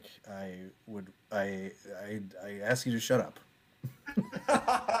there, Nick. I ask you to shut up.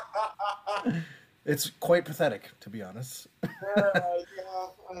 It's quite pathetic, to be honest. Yeah, I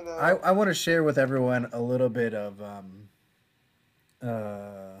know. I want to share with everyone a little bit of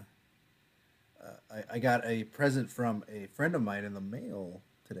I got a present from a friend of mine in the mail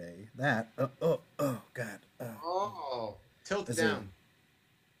today. That God. Tilt it Is down.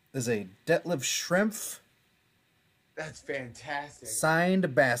 There's a Detlef Schrempf That's fantastic.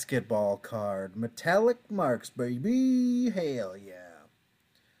 signed basketball card. Metallic marks, baby. Hell yeah.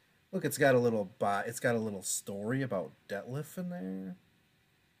 Look, it's got a little story about Detlef in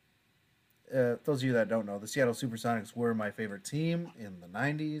there. Those of you that don't know, the Seattle Supersonics were my favorite team in the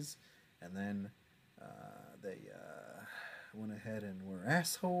 90s, and then they went ahead and were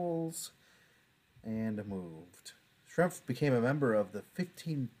assholes and moved. Schrempf became a member of the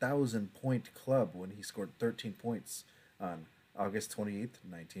 15,000 point club when he scored 13 points on August 28th,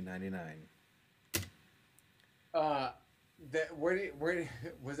 1999. Where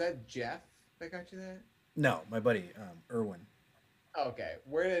was that Jeff that got you that? No, my buddy, Erwin. Okay.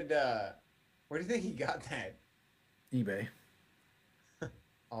 Where do you think he got that? eBay.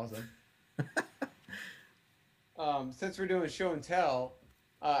 Awesome. Since we're doing show and tell,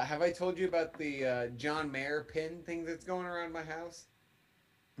 have I told you about the John Mayer pin thing that's going around my house?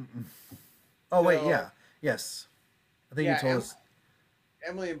 Oh, wait, So- yeah. Yes. I think Yeah, you told us.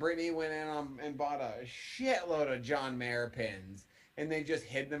 Emily and Brittany went in and bought a shitload of John Mayer pins, and they just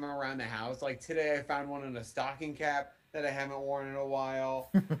hid them around the house. Like today, I found one in a stocking cap that I haven't worn in a while.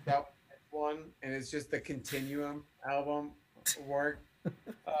 That one, and it's just the Continuum album work.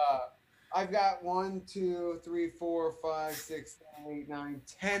 I've got 1, 2, 3, 4, 5, 6, 7, 8, 9,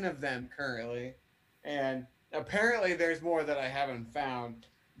 10 of them currently, and apparently there's more that I haven't found.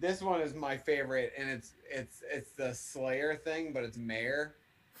 This one is my favorite, and it's the Slayer thing, but it's Mayer.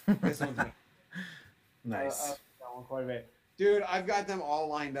 This one's Nice. that one quite a bit, dude. I've got them all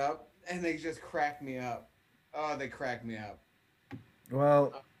lined up, and they just crack me up. Oh, they crack me up.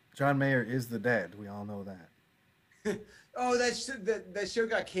 Well, John Mayer is the dead. We all know that. Oh, that show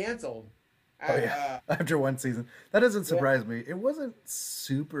got canceled. Oh, yeah. After one season. That doesn't surprise me. It wasn't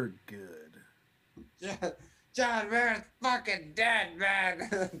super good. Yeah, John Mayer's fucking dead,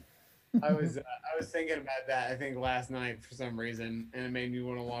 man. I was thinking about that, I think, last night for some reason, and it made me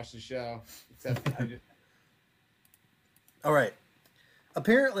want to watch the show. Except I just All right.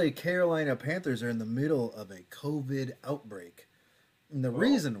 Apparently, Carolina Panthers are in the middle of a COVID outbreak. And the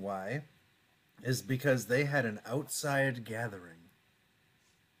reason why is because they had an outside gathering.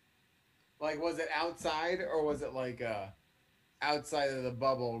 like, was it outside or was it like outside of the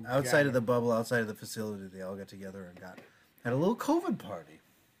bubble? Outside of the bubble, outside of the facility, they all got together and had a little COVID party.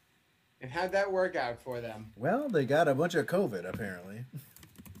 And how'd that work out for them? Well, they got a bunch of COVID, apparently.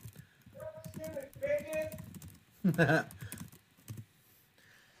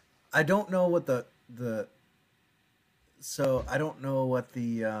 I don't know what so I don't know what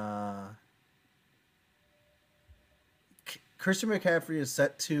the Christian McCaffrey is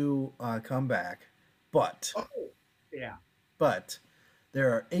set to come back, but Yeah.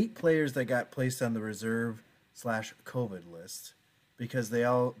 there are 8 players that got placed on the reserve/COVID list because they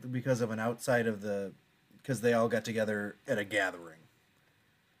all got together at a gathering.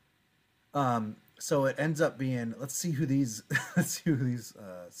 So it ends up being let's see who these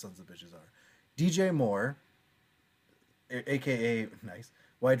sons of bitches are. DJ Moore, aka nice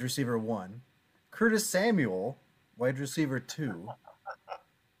wide receiver 1, Curtis Samuel, wide receiver 2,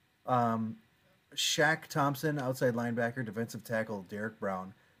 Shaq Thompson, outside linebacker, defensive tackle Derek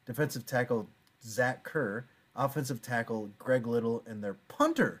Brown, defensive tackle Zach Kerr, offensive tackle Greg Little, and their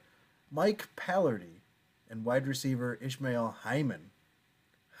punter Mike Pallardy, and wide receiver Ishmael Hyman.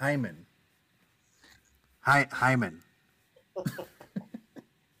 Hyman.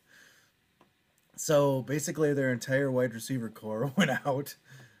 So basically, their entire wide receiver core went out.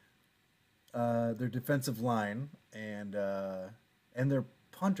 Their defensive line and their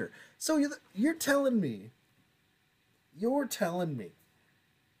punter. So you're telling me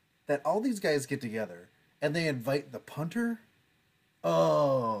that all these guys get together and they invite the punter?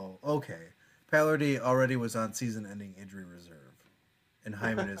 Oh, okay. Pallardy already was on season-ending injury reserve, and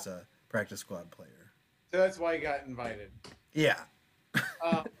Hyman is a practice squad player. So that's why he got invited. Yeah.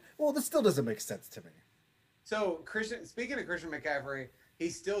 Um, Well, this still doesn't make sense to me. So speaking of Christian McCaffrey,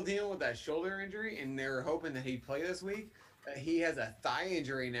 he's still dealing with that shoulder injury, and they're hoping that he'd play this week. He has a thigh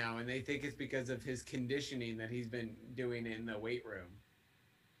injury now, and they think it's because of his conditioning that he's been doing in the weight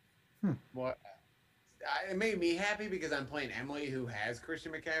room. Well, it made me happy because I'm playing Emily, who has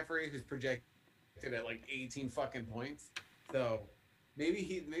Christian McCaffrey, who's projected at like 18 fucking points. So maybe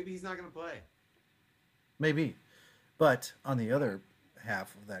he's not gonna play. Maybe. But on the other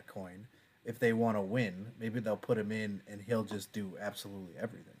half of that coin, if they want to win, maybe they'll put him in and he'll just do absolutely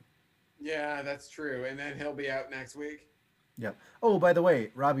everything. Yeah, that's true. And then he'll be out next week. Yep. Oh, by the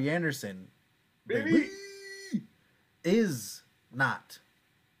way, Robbie Anderson Baby! is not.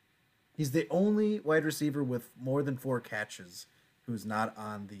 He's the only wide receiver with more than 4 catches who's not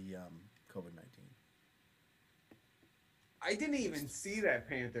on the COVID-19. I didn't even see that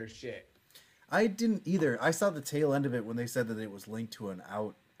Panther shit. I didn't either. I saw the tail end of it when they said that it was linked to an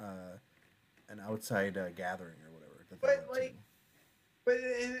outside gathering or whatever. That they But went to. but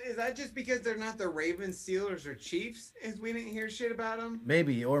is that just because they're not the Ravens, Steelers, or Chiefs? Is we didn't hear shit about them?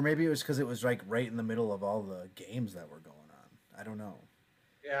 Maybe, or maybe it was because it was like right in the middle of all the games that were going on. I don't know.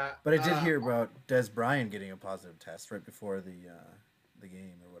 Yeah. But I did hear about Des Bryant getting a positive test right before the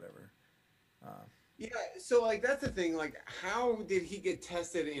game or whatever. Yeah, so like that's the thing. Like, how did he get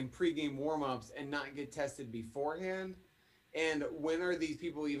tested in pregame warmups and not get tested beforehand? And when are these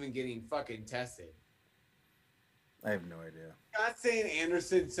people even getting fucking tested? I have no idea. Not saying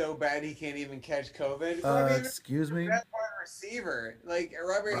Anderson's so bad he can't even catch COVID. Excuse me, That wide receiver, like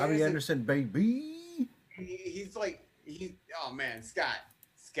Robbie Anderson, baby. He's like oh man, Scott,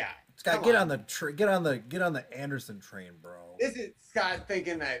 Scott, get on the Anderson train, bro. This is Scott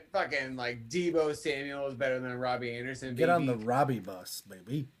thinking that fucking like Debo Samuel is better than Robbie Anderson. Get on the Robbie bus,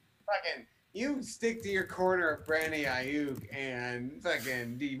 baby. Fucking, you stick to your corner of Brandon Ayuk and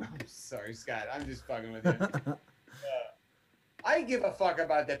fucking Debo. Sorry, Scott, I'm just fucking with you. I give a fuck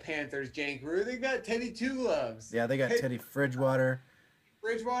about the Panthers, Jank Rue. They got Teddy Two Loves. Yeah, they got Teddy Bridgewater,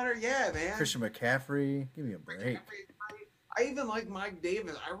 yeah, man. Christian McCaffrey. Give me a break. I even like Mike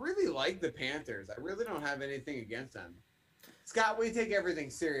Davis. I really like the Panthers. I really don't have anything against them. Scott, we take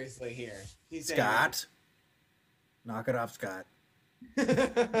everything seriously here. He's saying Scott, knock it off, Scott.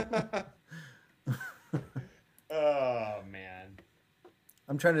 Oh man.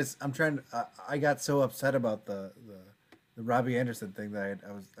 I got so upset about the Robbie Anderson thing that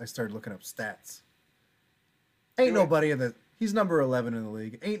I started looking up stats. He's number 11 in the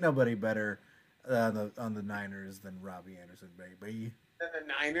league. Ain't nobody better on the Niners than Robbie Anderson, baby. Then the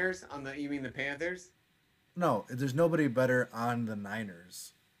Niners you mean the Panthers? No, there's nobody better on the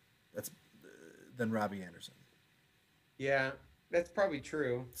Niners than Robbie Anderson. Yeah, that's probably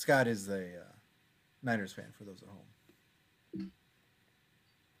true. Scott is the Niners fan for those at home.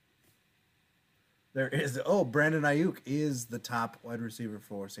 Brandon Ayuk is the top wide receiver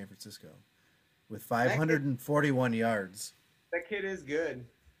for San Francisco with 541 yards. That kid is good.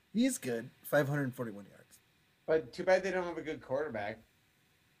 He's good. 541 yards. But too bad they don't have a good quarterback.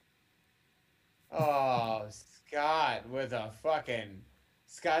 Oh, Scott with a fucking...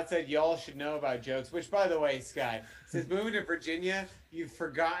 Scott said y'all should know about jokes, which, by the way, Scott, since moving to Virginia, you've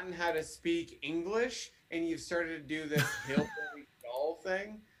forgotten how to speak English, and you've started to do this hillbilly doll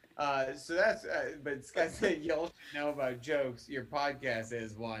thing. So that's... but Scott said y'all should know about jokes. Your podcast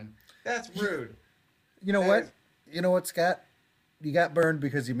is one. That's rude. You know what? You know what, Scott? You got burned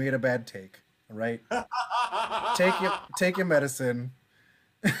because you made a bad take. All right? Take your medicine.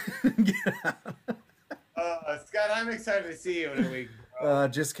 Get out. Scott, I'm excited to see you in a week.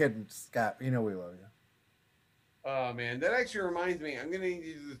 Just kidding, Scott. You know we love you. Oh man, that actually reminds me. I'm gonna need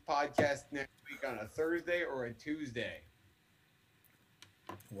to do this podcast next week on a Thursday or a Tuesday.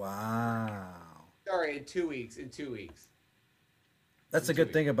 Wow. Sorry, in 2 weeks. In 2 weeks. That's a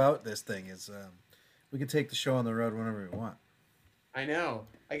good thing about this thing is we can take the show on the road whenever we want. I know.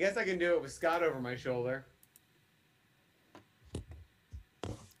 I guess I can do it with Scott over my shoulder.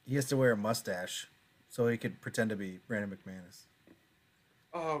 He has to wear a mustache so he could pretend to be Brandon McManus.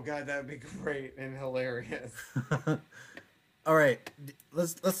 Oh god, that would be great and hilarious. All right,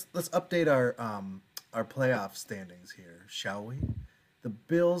 let's update our playoff standings here, shall we? The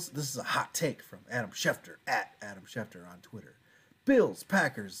Bills. This is a hot take from Adam Schefter at Adam Schefter on Twitter. Bills,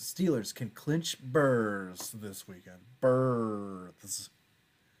 Packers, Steelers can clinch berths this weekend. Berths.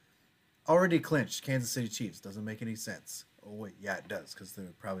 Already clinched. Kansas City Chiefs. Doesn't make any sense. Oh wait, yeah, it does because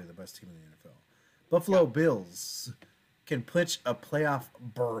they're probably the best team in the NFL. Buffalo Bills can clinch a playoff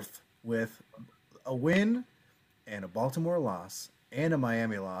berth with a win and a Baltimore loss and a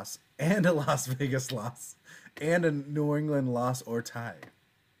Miami loss and a Las Vegas loss and a New England loss or tie.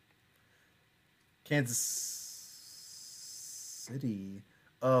 Kansas City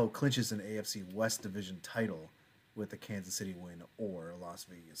clinches an AFC West division title with a Kansas City win or a Las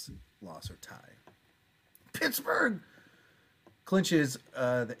Vegas loss or tie. Pittsburgh clinches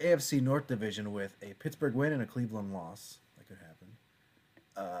the AFC North division with a Pittsburgh win and a Cleveland loss. That could happen.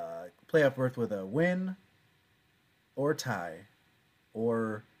 Playoff berth with a win or tie,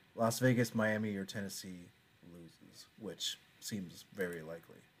 or Las Vegas, Miami, or Tennessee loses, which seems very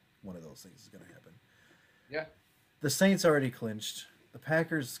likely. One of those things is going to happen. Yeah. The Saints already clinched. The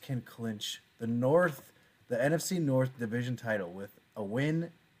Packers can clinch the NFC North division title with a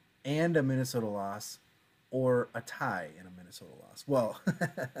win and a Minnesota loss, or a tie in a Minnesota loss. Well,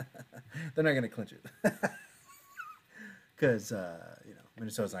 they're not going to clinch it because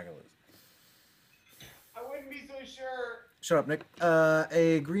Minnesota's not going to lose. I wouldn't be so sure. Shut up, Nick.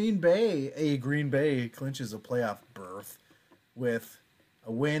 A Green Bay clinches a playoff berth with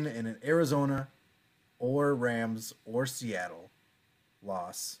a win in an Arizona or Rams or Seattle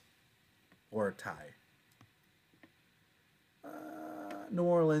loss or a tie. New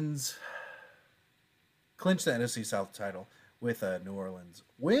Orleans clinch the NFC South title with a New Orleans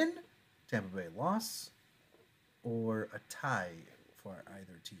win, Tampa Bay loss, or a tie for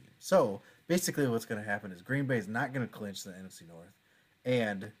either team. So basically what's going to happen is Green Bay is not going to clinch the NFC North,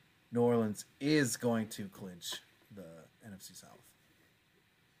 and New Orleans is going to clinch the NFC South.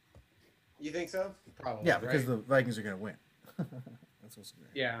 You think so? Probably. Yeah, because right? the Vikings are going to win. That's what's going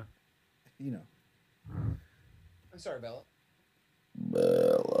to happen. Yeah. You know. I'm sorry, Bella.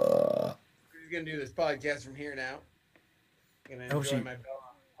 Bella. We're gonna do this podcast from here now. Gonna Oh, enjoy she- my Bella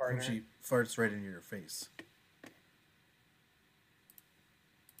I partner. hope she farts right into your face.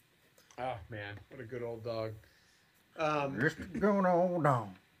 Oh man, what a good old dog. Just going on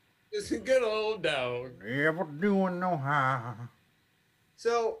down. Just a good old dog. Never doing no harm.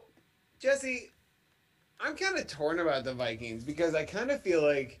 So, Jesse, I'm kind of torn about the Vikings because I kind of feel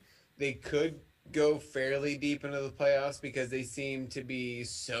like they could go fairly deep into the playoffs because they seem to be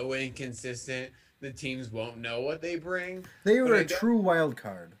so inconsistent. The teams won't know what they bring. They But were I a don't- true wild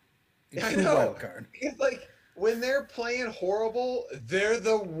card. A I true know. wild card. It's like when they're playing horrible, they're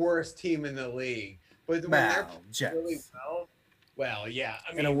the worst team in the league. But when they're Wow, playing Jets. really well, yeah.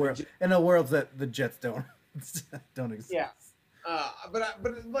 I mean, in a world that the Jets don't exist. Yeah. But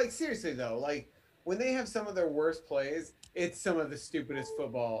like seriously though, like when they have some of their worst plays, it's some of the stupidest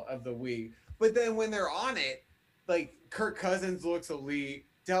football of the week. But then when they're on it, like Kirk Cousins looks elite.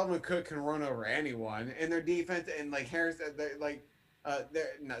 Dalvin Cook can run over anyone, and their defense and like Harris, Eric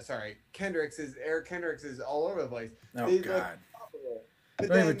Kendricks is all over the place. Oh They look God! unstoppable. But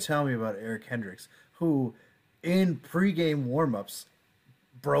Don't then, even tell me about Eric Hendricks, who in pregame warmups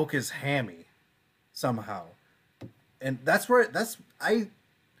broke his hammy somehow, and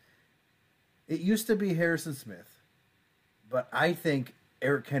It used to be Harrison Smith, but I think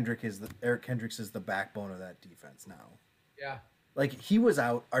Eric Kendricks is the backbone of that defense now. yeah. Like he was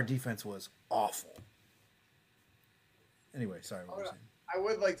out, our defense was awful. Anyway, sorry, what were you saying? I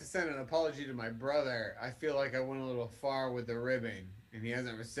would like to send an apology to my brother. I feel like I went a little far with the ribbing, and he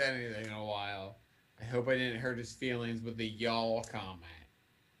hasn't said anything in a while. I hope I didn't hurt his feelings with the y'all comment.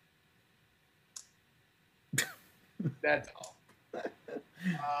 That's all.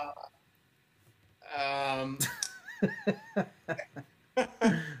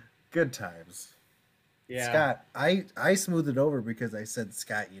 Good times. Yeah. Scott, I smoothed it over because I said,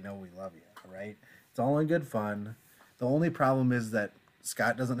 Scott, we love you, all right? It's all in good fun. The only problem is that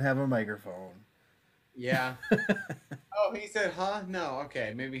Scott doesn't have a microphone. Yeah. Oh, he said, huh? No,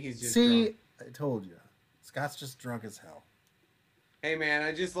 okay. Maybe he's just See, drunk. I told you. Scott's just drunk as hell. Hey man,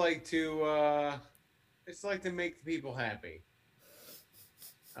 I just like to make the people happy.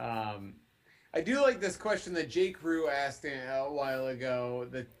 I do like this question that Jake Rue asked a while ago.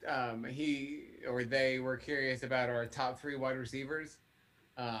 That he or they were curious about our top 3 wide receivers.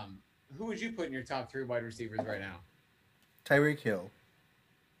 Who would you put in your top 3 wide receivers right now? Tyreek Hill.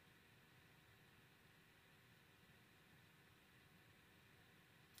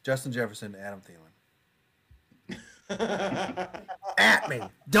 Justin Jefferson, Adam Thielen. At me.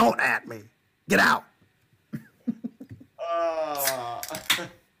 Don't at me. Get out.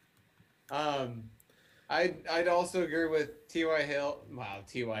 I'd also agree with T.Y. Hill. Wow,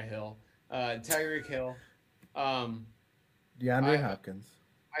 T.Y. Hill. Tyreek Hill. DeAndre Hopkins.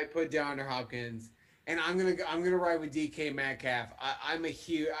 I put DeAndre Hopkins, and I'm gonna ride with DK Metcalf. I'm a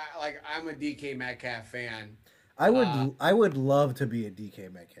DK Metcalf fan. I would love to be a DK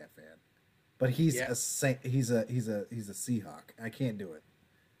Metcalf fan, but he's a Seahawk. I can't do it.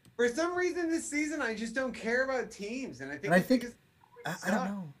 For some reason this season, I just don't care about teams, and I think I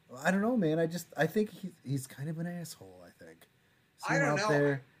don't know, man. I think he's kind of an asshole. I think. I don't know.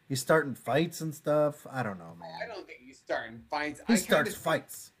 There, he's starting fights and stuff. I don't know, man. I don't think he's starting fights. He starts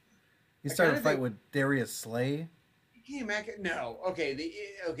fights. He started a fight with Darius Slay. No, okay.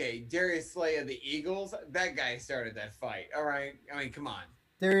 Darius Slay of the Eagles. That guy started that fight. All right. I mean, come on.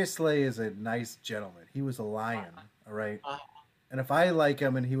 Darius Slay is a nice gentleman. He was a lion. All right. And if I like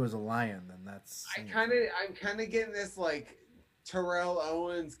him and he was a lion, then that's. I'm kind of getting this like Terrell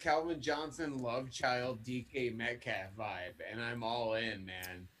Owens, Calvin Johnson, love child, DK Metcalf vibe, and I'm all in,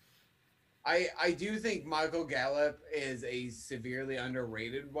 man. I do think Michael Gallup is a severely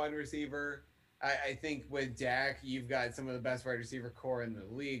underrated wide receiver. I think with Dak, you've got some of the best wide receiver core in the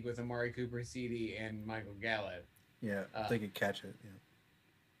league with Amari Cooper, CD, and Michael Gallup. Yeah, they could catch it. Yeah.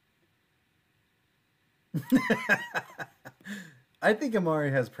 I think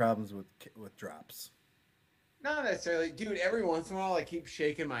Amari has problems with drops. Not necessarily. Dude, every once in a while I keep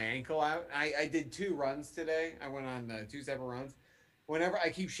shaking my ankle out. I did 2 runs today. I went on 2 separate runs. Whenever I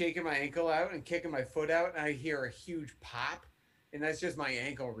keep shaking my ankle out and kicking my foot out, and I hear a huge pop, and that's just my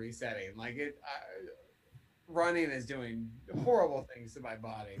ankle resetting. Like running is doing horrible things to my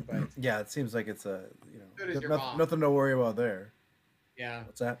body. But yeah, it seems like it's nothing to worry about there. Yeah.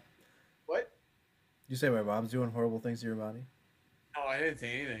 What's that? What? You say my mom's doing horrible things to your body? Oh, I didn't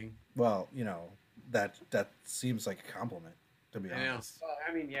say anything. Well, that seems like a compliment, to be honest. Well,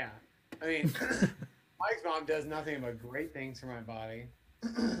 I mean, yeah. I mean, Mike's mom does nothing but great things for my body,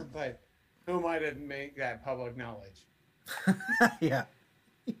 but who am I to make that public knowledge? Yeah.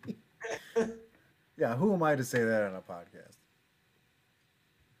 Yeah, who am I to say that on a podcast?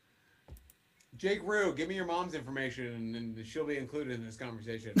 Jake Rue, give me your mom's information, and she'll be included in this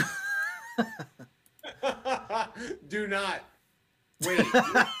conversation. Do not. Wait,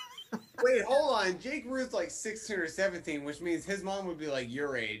 hold on. Jake Rue's like 16 or 17, which means his mom would be like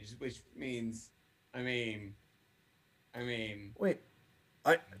your age, which means, I mean. Wait,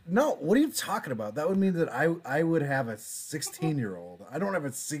 no. What are you talking about? That would mean that I would have a 16-year-old. I don't have a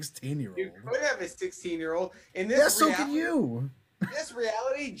 16-year-old. You could have a 16-year-old. In this yes, so can you. In this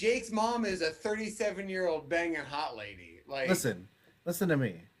reality, Jake's mom is a 37-year-old banging hot lady. Like, listen to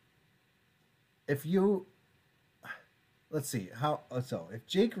me. Let's see if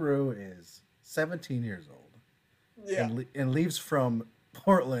Jake Rue is 17 years old, and leaves from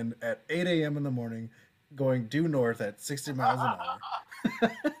Portland at 8 a.m. in the morning, going due north at 60 miles an hour.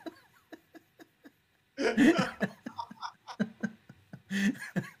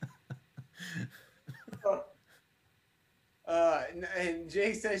 And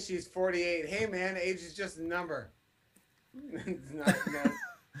Jake says she's 48. Hey man, age is just a number. It's not. No.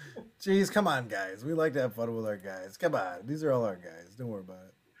 Jeez, come on, guys. We like to have fun with our guys. Come on. These are all our guys. Don't worry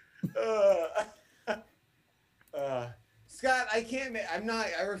about it. Scott, I can't.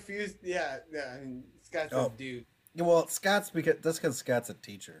 I refuse. Yeah. I mean, Scott's a dude. Yeah, well, that's because Scott's a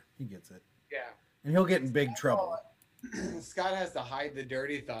teacher. He gets it. Yeah. And he'll get in big trouble. Scott has to hide the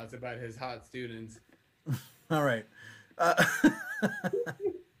dirty thoughts about his hot students. All right.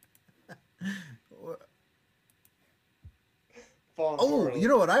 You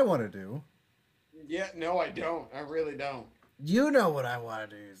know what I want to do? Yeah, no, I don't. I really don't. You know what I want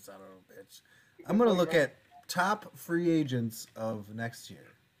to do, you son of a bitch. I'm going to look at top free agents of next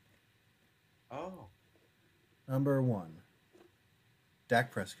year. Oh. Number 1,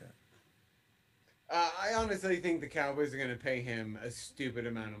 Dak Prescott. I honestly think the Cowboys are going to pay him a stupid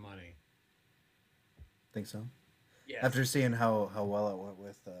amount of money. Think so? Yes. After seeing how well it went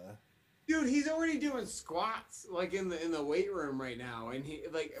with Dude, he's already doing squats like in the weight room right now, and he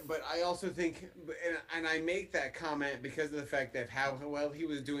like. But I also think, and I make that comment because of the fact that how well he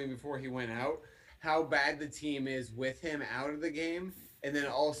was doing before he went out, how bad the team is with him out of the game, and then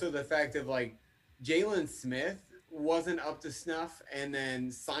also the fact of like Jalen Smith wasn't up to snuff, and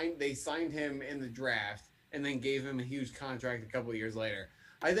then they signed him in the draft, and then gave him a huge contract a couple of years later.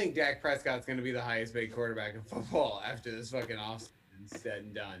 I think Dak Prescott's going to be the highest paid quarterback in football after this fucking offseason is said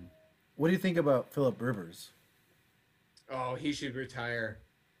and done. What do you think about Philip Rivers? Oh, he should retire.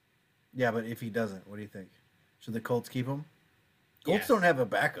 Yeah, but if he doesn't, what do you think? Should the Colts keep him? Colts Yes. don't have a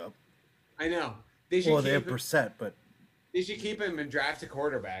backup. I know. They should Well, they have keep him. Brissett, but They should keep him and draft a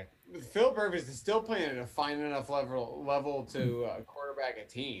quarterback. Phil Rivers is still playing at a fine enough level to quarterback a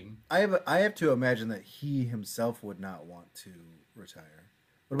team. I have to imagine that he himself would not want to retire.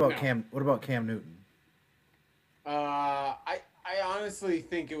 What about No. Cam Newton? I honestly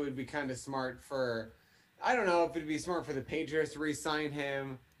think it would be kind of smart for. I don't know if it'd be smart for the Patriots to re-sign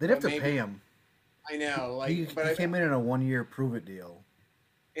him. They'd have but to maybe- pay him. I know, He but I came in a 1-year prove it deal.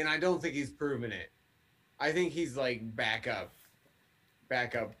 and I don't think he's proven it. I think he's like backup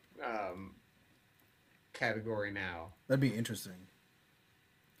category now. That'd be interesting.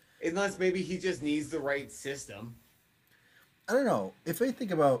 Unless maybe he just needs the right system. I don't know. If I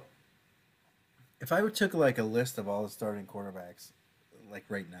think about, if I took like a list of all the starting quarterbacks, like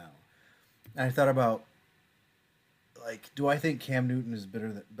right now, and I thought about, like, do I think Cam Newton is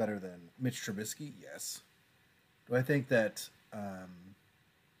better than Mitch Trubisky? Yes. Do I think that?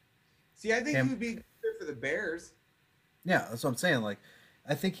 See, I think Cam- he would be good for the Bears. Yeah, that's what I'm saying. Like,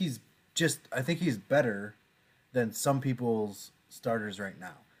 I think he's better than some people's starters right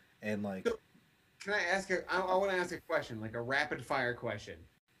now, and like, Can I ask I want to ask a question, like a rapid fire question.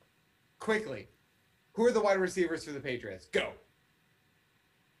 Quickly. Who are the wide receivers for the Patriots? Go.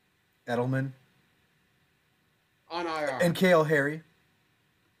 Edelman On IR. and Kale Harry.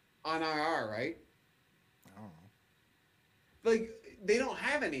 On IR, right? I don't know. Like they don't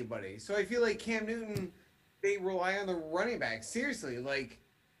have anybody. So I feel like Cam Newton, they rely on the running back. Seriously, like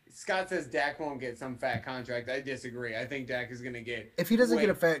Scott says Dak won't get some fat contract. I disagree. I think Dak is going to get. If he doesn't way- get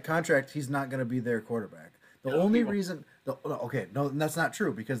a fat contract, he's not going to be their quarterback. The No, only he won't. reason, that's not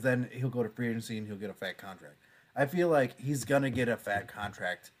true because then he'll go to free agency and he'll get a fat contract. I feel like he's going to get a fat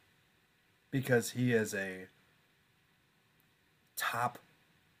contract because he is a top,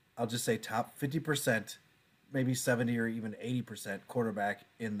 I'll just say top 50%, maybe 70 or even 80% quarterback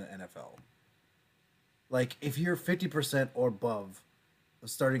in the NFL. Like if you're 50% or above of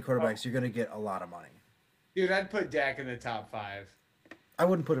starting quarterbacks, you're going to get a lot of money. Dude, I'd put Dak in the top 5. I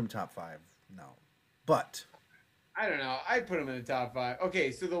wouldn't put him top 5, no. But I don't know. I'd put him in the top 5.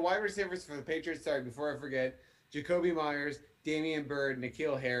 Okay, so the wide receivers for the Patriots, sorry, before I forget, Jacoby Myers, Damian Bird,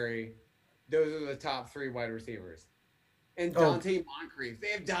 N'Keal Harry. Those are the top 3 wide receivers. And Oh. Dante Moncrief. They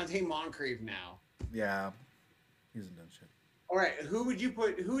have Dante Moncrief now. yeah, he hasn't done shit. All right, who would you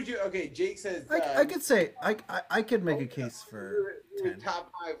put? Okay, Jake says. I could say I could make a case for who are 10.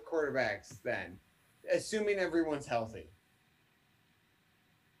 top 5 quarterbacks then, assuming everyone's healthy.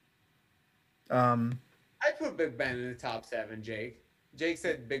 I'd put Big Ben in the top 7, Jake. Jake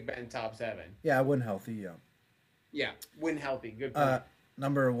said Big Ben top 7. Yeah, I wouldn't healthy. Yeah. Yeah, when healthy. Good point.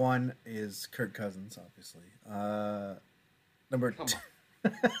 Number 1 is Kirk Cousins, obviously. Number Come two.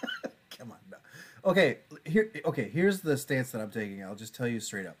 Come on. No. Okay, here's the stance that I'm taking. I'll just tell you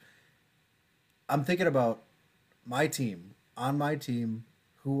straight up. I'm thinking about my team. On my team,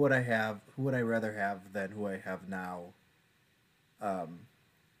 who would I have? Who would I rather have than who I have now?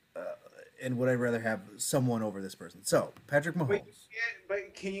 And would I rather have someone over this person? So, Patrick Mahomes.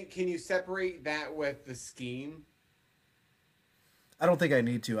 But can you separate that with the scheme? I don't think I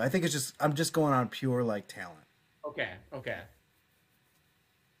need to. I think I'm just going on pure like talent. Okay.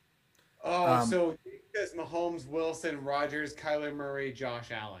 Oh, so because Mahomes, Wilson, Rodgers, Kyler Murray, Josh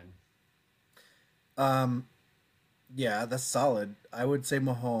Allen. Yeah, that's solid. I would say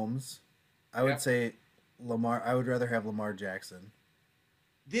Mahomes. I would Yep. say Lamar. I would rather have Lamar Jackson.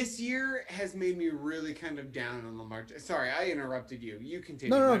 This year has made me really kind of down on Lamar. Sorry, I interrupted you. You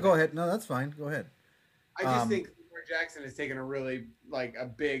continue. No, My go bad. ahead. No, that's fine. Go ahead. I just Um, think Lamar Jackson has taken a really a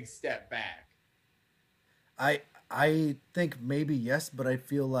big step back. I think maybe yes, but I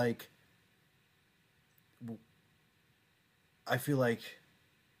feel like I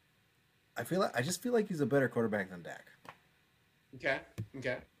just feel like he's a better quarterback than Dak. Okay.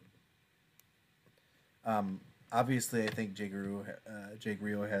 Obviously, I think Jake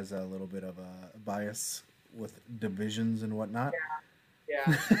Rio has a little bit of a bias with divisions and whatnot.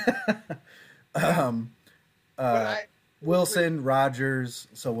 Yeah. Um, But Wilson, Rodgers.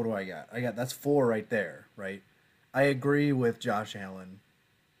 So what do I got? That's 4 right there, right? I agree with Josh Allen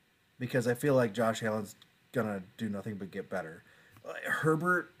because I feel like Josh Allen's gonna do nothing but get better.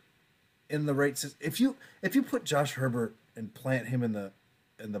 Herbert in the right system. If you put Josh Herbert and plant him in the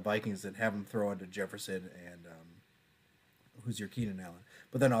Vikings and have him throw into Jefferson and who's your Keenan Allen,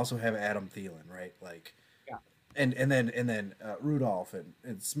 but then also have Adam Thielen, right? Like, Yeah. and then Rudolph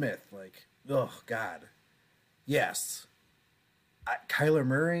and Smith. Like, oh God, yes. Kyler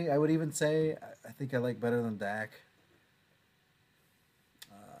Murray, I would even say, I think I like better than Dak.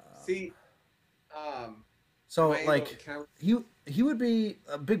 See, So am I able- like can he would be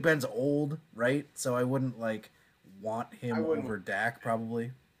Big Ben's old, right? So I wouldn't like want him I wouldn't. over Dak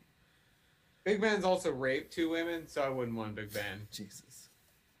probably. Big Ben's also raped 2 women, so I wouldn't want Big Ben. Jesus.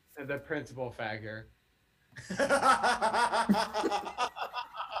 The principal factor.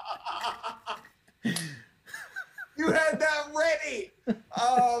 You had that ready.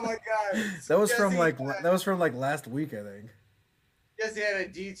 Oh my god. That was from Jesse like last week, I think. Jesse had a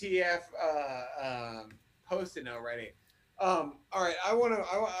DTF post-it note ready. All right, I want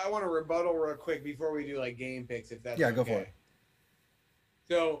to rebuttal real quick before we do like game picks, if that's Yeah, okay. go for it.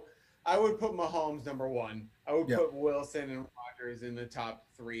 So I would put Mahomes number 1. I would Yeah. put Wilson and Rodgers in the top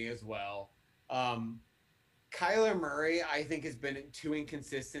 3 as well. Kyler Murray, I think, has been too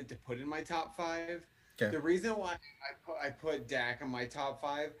inconsistent to put in my top 5. Okay. The reason why I put Dak in my top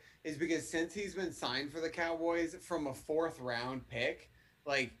 5 is because since he's been signed for the Cowboys from a 4th round pick,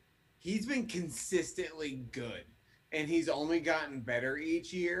 like he's been consistently good, and he's only gotten better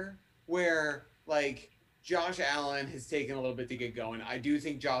each year. Where like Josh Allen has taken a little bit to get going. I do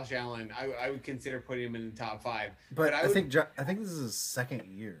think Josh Allen, I would consider putting him in the top 5. But I I would- think this is his second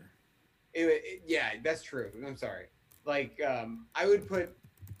year. Yeah, that's true. I'm sorry. Like, I would put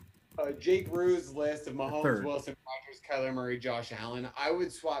Jake Rue's list of Mahomes, Third. Wilson, Rodgers, Kyler Murray, Josh Allen. I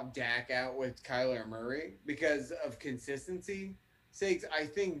would swap Dak out with Kyler Murray because of consistency sakes. I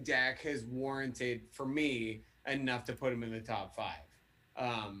think Dak has warranted, for me, enough to put him in the top 5.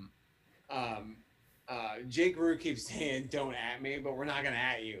 Jake Rue keeps saying, "Don't at me," but we're not gonna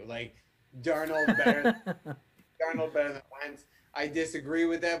at you. Like, Darnold better than Wentz. I disagree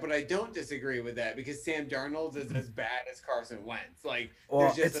with that, but I don't disagree with that because Sam Darnold is as bad as Carson Wentz. Like,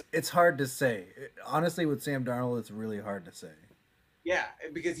 Well, there's just it's hard to say. Honestly, with Sam Darnold, it's really hard to say. yeah,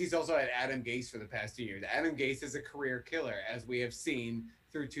 because he's also had Adam Gase for the past 2 years. Adam Gase is a career killer, as we have seen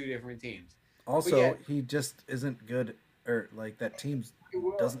through 2 different teams. Also, yeah. he just isn't good, or like that team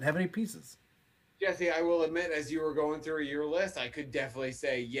doesn't have any pieces. Jesse, I will admit, as you were going through your list, I could definitely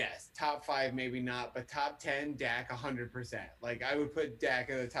say yes. Top 5, maybe not, but top 10, Dak 100%. Like, I would put Dak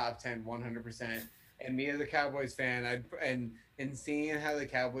in the top 10 100%. And me as a Cowboys fan, and seeing how the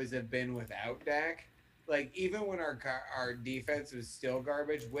Cowboys have been without Dak, like even when our defense was still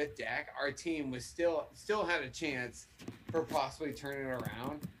garbage with Dak, our team was still had a chance for possibly turning it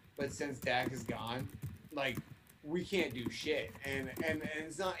around. But since Dak is gone, like, we can't do shit. And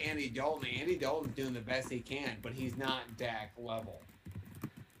it's not Andy Dalton. Andy Dalton's doing the best he can, but he's not Dak level.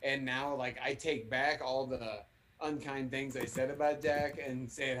 And now, like, I take back all the unkind things I said about Dak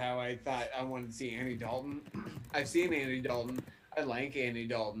and say how I thought I wanted to see Andy Dalton. I've seen Andy Dalton. I like Andy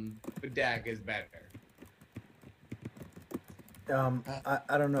Dalton, but Dak is better.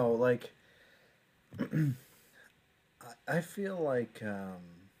 I don't know. Like, I feel like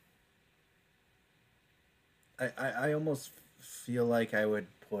I almost feel like I would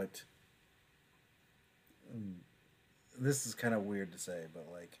put. This is kind of weird to say, but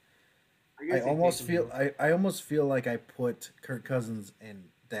like, I almost feel like I put Kirk Cousins and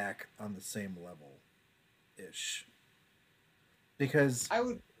Dak on the same level, ish. Because I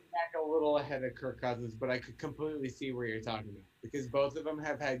would put Dak a little ahead of Kirk Cousins, but I could completely see where you're talking about because both of them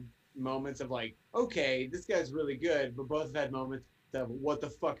have had moments of like, okay, this guy's really good, but both have had moments of what the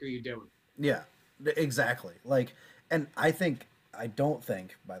fuck are you doing? yeah, exactly. Like, and I don't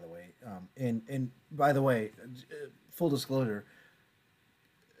think, by the way, and by the way, full disclosure,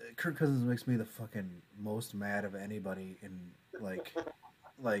 Kirk Cousins makes me the fucking most mad of anybody in like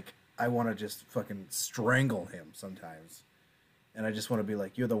I want to just fucking strangle him sometimes. And I just want to be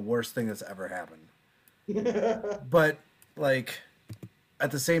like, you're the worst thing that's ever happened. But like at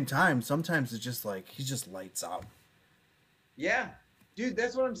the same time, sometimes it's just like he just lights out. Yeah. Dude,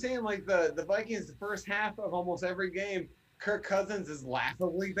 that's what I'm saying. Like the Vikings, the first half of almost every game, Kirk Cousins is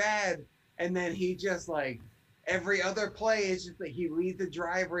laughably bad. And then he just like every other play is just like he leads the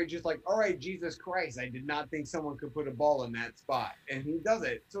drive where he's just like, all right, Jesus Christ, I did not think someone could put a ball in that spot. And he does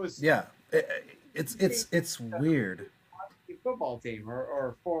it. So it's it's weird. football team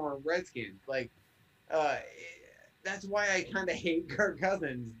or former Redskins. Like that's why I kind of hate Kirk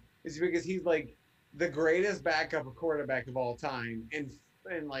Cousins. Is because he's like the greatest backup quarterback of all time, and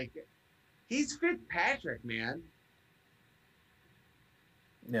like he's Fitzpatrick, man.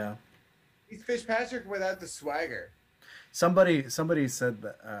 Yeah. He's Fitzpatrick without the swagger. Somebody said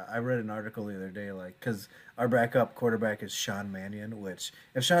that I read an article the other day, like, because our backup quarterback is Sean Mannion, which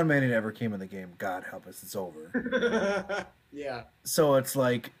if Sean Mannion ever came in the game, God help us, it's over. Yeah. So it's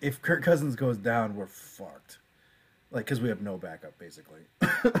like if Kirk Cousins goes down, we're fucked. Like, because we have no backup basically.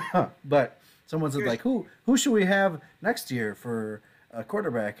 But someone said like, who should we have next year for a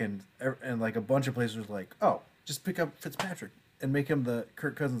quarterback? And like a bunch of places were like, oh, just pick up Fitzpatrick and make him the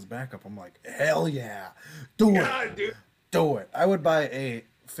Kirk Cousins backup. I'm like, hell yeah, do it. Dude. Do it. I would buy a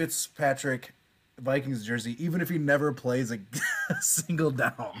Fitzpatrick Vikings jersey, even if he never plays a single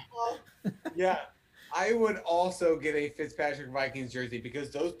down. Yeah. I would also get a Fitzpatrick Vikings jersey because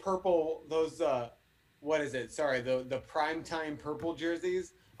those what is it? Sorry, the primetime purple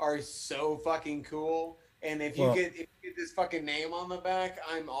jerseys are so fucking cool. And if you get this fucking name on the back,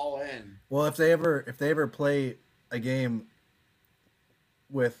 I'm all in. Well, if they ever play a game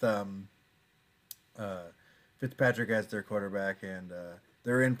with Fitzpatrick as their quarterback and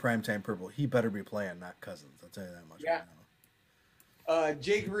they're in primetime purple, he better be playing, not Cousins. I'll tell you that much. Yeah. Right now.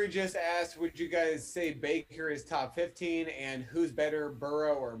 Jake Rue just asked, would you guys say Baker is top 15 and who's better,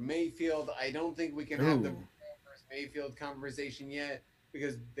 Burrow or Mayfield? I don't think we can have the Burrow versus Mayfield conversation yet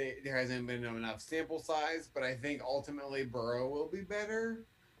because there hasn't been enough sample size, but I think ultimately Burrow will be better.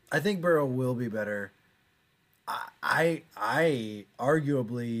 I think Burrow will be better. I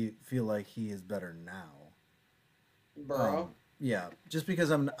arguably feel like he is better now. Burrow? Yeah, just because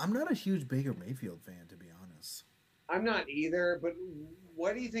I'm not a huge Baker Mayfield fan, to be honest. I'm not either, but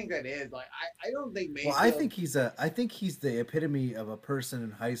what do you think that is? Like, I don't think Mayfield... Well, I think he's the epitome of a person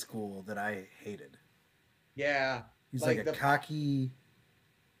in high school that I hated. Yeah. He's like a cocky...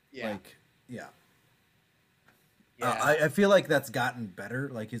 Yeah. Like, yeah. Yeah. I feel like that's gotten better.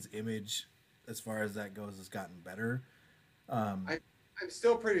 Like, his image, as far as that goes, has gotten better. I'm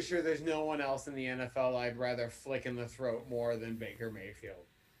still pretty sure there's no one else in the NFL I'd rather flick in the throat more than Baker Mayfield.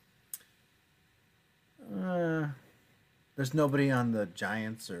 There's nobody on the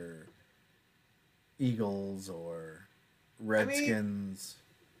Giants or Eagles or Redskins.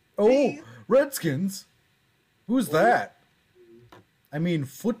 Redskins? Who's that? I mean,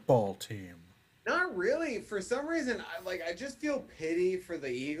 football team. Not really. For some reason, I just feel pity for the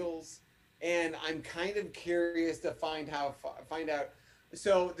Eagles, and I'm kind of curious to find out.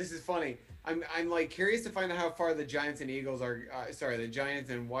 So this is funny. I'm like curious to find out how far the Giants and Eagles are. The Giants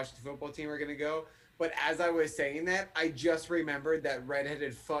and Washington football team are going to go. But as I was saying that, I just remembered that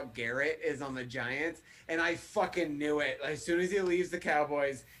redheaded fuck Garrett is on the Giants, and I fucking knew it. As soon as he leaves the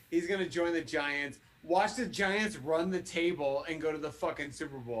Cowboys, he's going to join the Giants. Watch the Giants run the table and go to the fucking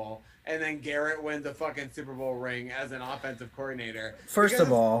Super Bowl, and then Garrett wins the fucking Super Bowl ring as an offensive coordinator. First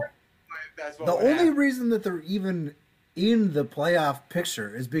of all, the only reason that they're even in the playoff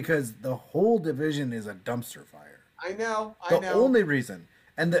picture is because the whole division is a dumpster fire. I know. The only reason.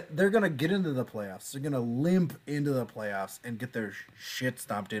 And they're going to get into the playoffs. They're going to limp into the playoffs and get their shit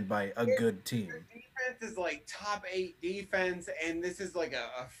stomped in by a good team. Their defense is like top 8 defense, and this is like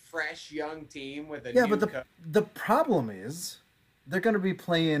a fresh young team with a new but the problem is they're going to be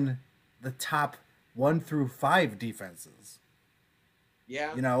playing the top 1 through 5 defenses.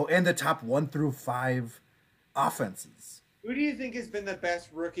 Yeah. You know, and the top 1 through 5 offenses. Who do you think has been the best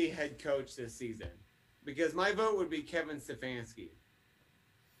rookie head coach this season? Because my vote would be Kevin Stefanski.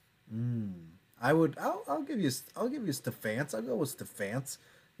 I'll give you Stefanski. I'll go with Stefanski.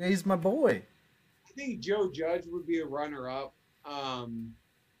 Yeah, he's my boy. I think Joe Judge would be a runner-up.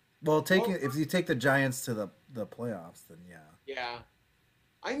 If you take the Giants to the playoffs, then yeah. Yeah,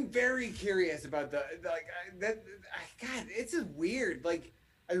 I'm very curious about God, it's just weird. Like,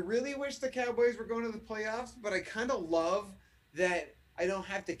 I really wish the Cowboys were going to the playoffs, but I kind of love that I don't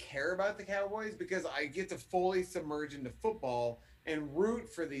have to care about the Cowboys because I get to fully submerge into football and root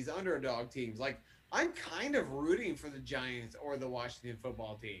for these underdog teams. Like, I'm kind of rooting for the Giants or the Washington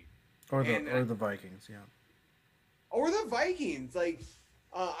football team. Or the Vikings, yeah. Or the Vikings. Like,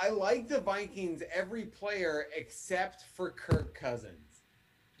 I like the Vikings, every player except for Kirk Cousins.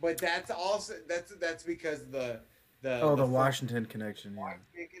 But that's because the Washington connection, yeah.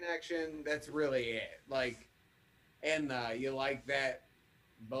 Washington connection, that's really it. Like, and you like that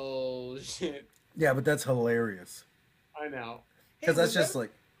bullshit. Yeah, but that's hilarious. I know. Because that's just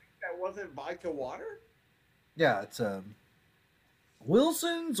like... That wasn't vodka water? Yeah, it's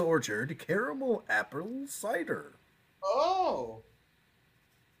Wilson's Orchard Caramel Apple Cider. Oh.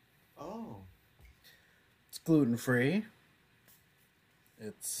 It's gluten free.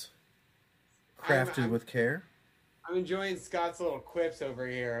 It's crafted with care. I'm enjoying Scott's little quips over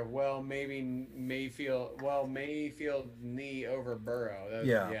here. Well, maybe Mayfield. Well, Mayfield knee over Burrow.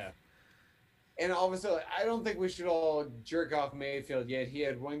 Yeah. And all of a sudden, I don't think we should all jerk off Mayfield yet. He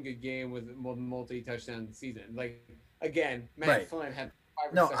had one good game with multi-touchdown season. Like again, Matt Right. Flynn had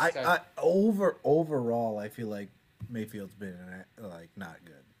 5 or No, 6 I touchdowns. overall, I feel like Mayfield's been like not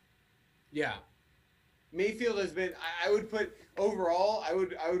good. Yeah. Mayfield has been. I would put overall. I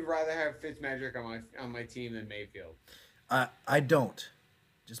would rather have Fitzmagic on my team than Mayfield. I don't,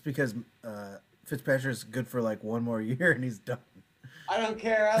 just because Fitzpatrick's good for like one more year and he's done. I don't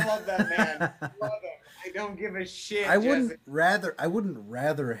care. I love that man. I love him. I don't give a shit. I wouldn't Jesse.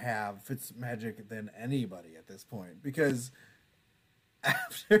 rather have Fitzmagic than anybody at this point, because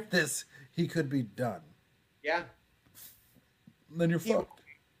after this he could be done. Yeah. Then you're fucked.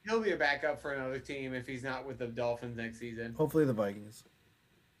 He'll be a backup for another team if he's not with the Dolphins next season. Hopefully the Vikings.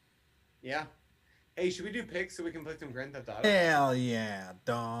 Yeah. Hey, should we do picks so we can play some Grand Theft Auto? Hell yeah,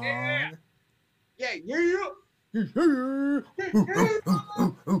 dog. Yeah.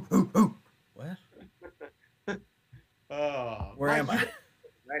 What? Oh, Where am I?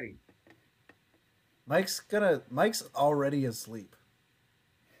 Ready. Mike's already asleep.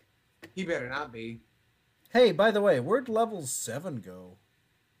 He better not be. Hey, by the way, where'd level 7 go?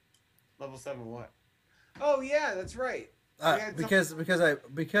 Level 7 what? Oh yeah, that's right. We had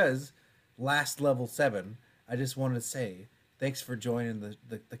Because last level 7, I just wanted to say thanks for joining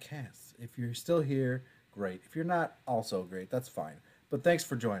the cast. If you're still here, great. If you're not, also great. That's fine. But thanks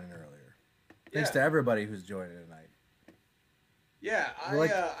for joining earlier. Thanks Yeah. to everybody who's joining tonight. Yeah, I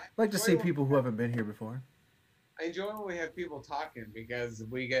like to see people who haven't been here before. I enjoy when we have people talking because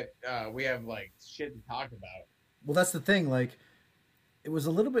we have like shit to talk about. Well, that's the thing. Like, it was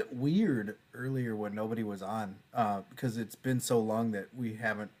a little bit weird earlier when nobody was on, because it's been so long that we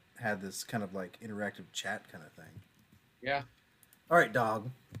haven't had this kind of like interactive chat kind of thing. Yeah. All right,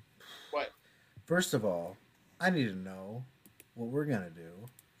 dog. What? First of all, I need to know what we're gonna do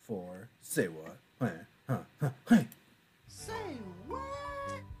for Say What. Hey. Say what?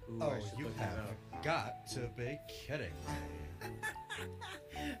 Ooh, Oh, I should you look that have up. got to be kidding me.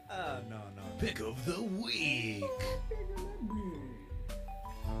 No. Pick of the week.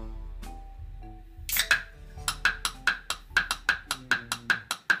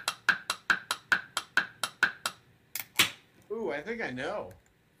 Ooh, I think I know.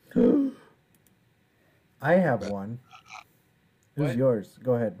 I have one. Who's What? yours?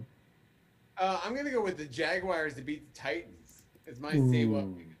 Go ahead. I'm gonna go with the Jaguars to beat the Titans. It's my say what Ooh.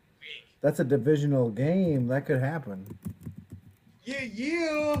 week. That's a divisional game. That could happen. Yeah.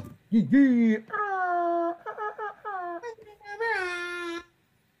 Yeah.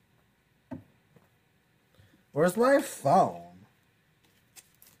 Where's my phone?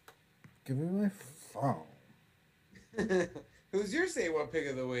 Give me my phone. Who's your say what pick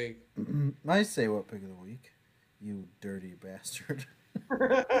of the week? My Say What pick of the week. You dirty bastard.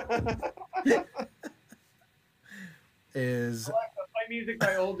 Is My music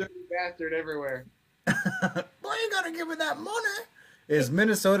by Old Dirty Bastard everywhere. well, you gotta give me that money. Is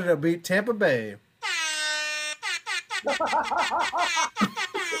Minnesota to beat Tampa Bay?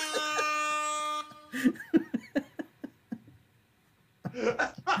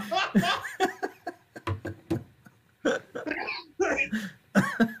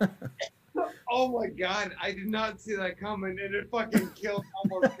 Oh my god, I did not see that coming and it fucking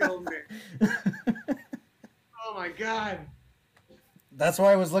almost killed me. Oh my god. That's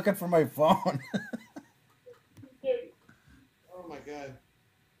why I was looking for my phone. Oh my god.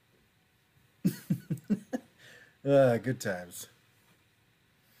 Good times.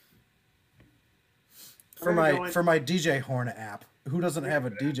 I'm For gonna go my in- for my DJ Horn app. Who doesn't have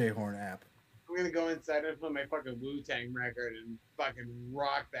a DJ Horn app? I'm gonna go inside and put my fucking Wu-Tang record and fucking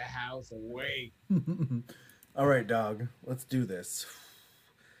rock the house awake. All right, dog. Let's do this.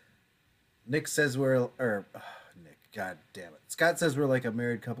 Nick says we're Nick. God damn it. Scott says we're like a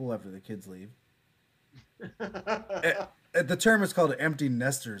married couple after the kids leave. The term is called empty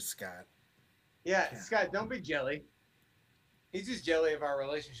nesters, Scott. Yeah, Scott, don't be jelly. He's just jelly of our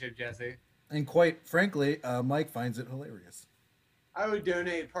relationship, Jesse. And quite frankly, Mike finds it hilarious. I would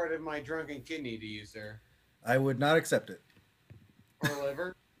donate part of my drunken kidney to you, sir. I would not accept it Or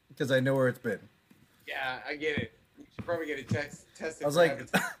liver. because I know where it's been. Yeah, I get it. You should probably get it tested. I was for like,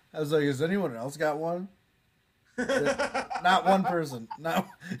 has anyone else got one? Not one person.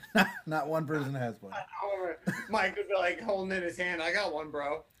 Not one person has one. Mike would be like holding in his hand. I got one,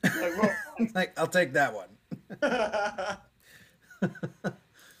 bro. Like, whoa. Like, I'll take that one. But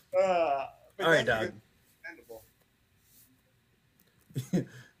All right, that's a dog. good end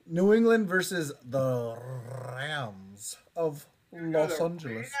New England versus the Rams of Los the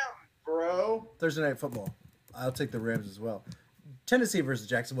Angeles. Bro. Thursday night football. I'll take the Rams as well. Tennessee versus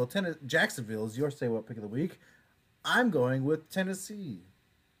Jacksonville. Jacksonville is your say what pick of the week. I'm going with Tennessee.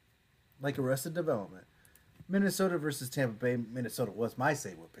 Like Arrested Development. Minnesota versus Tampa Bay. Minnesota was my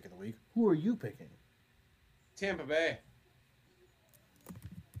say what pick of the week. Who are you picking? Tampa Bay.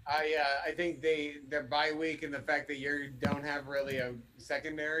 I think their bye week and the fact that you don't have really a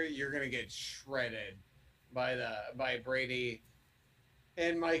secondary, you're gonna get shredded by Brady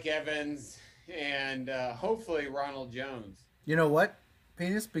and Mike Evans and hopefully Ronald Jones. You know what,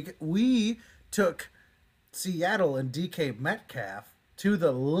 Penis? We took Seattle and DK Metcalf to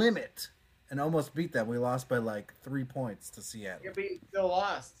the limit and almost beat them. We lost by like 3 points to Seattle. Yeah, but you still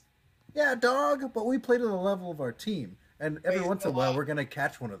lost. Yeah, dog, but we played to the level of our team. And every But you once in a still while, lost. we're going to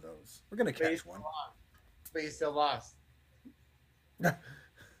catch one of those. We're going to catch one. But you still lost.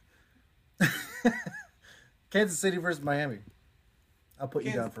 Kansas City versus Miami. I'll put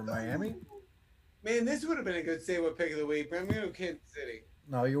you down Kansas- for Miami. Man, this would have been a good say what pick of the week, but I'm gonna go Kansas City.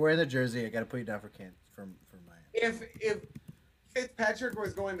 No, you're wearing the jersey. I got to put you down for Miami. If Fitzpatrick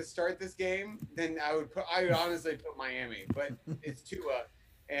was going to start this game, then I would honestly put Miami, but it's Tua,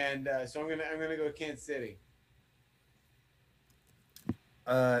 and so I'm gonna go Kansas City.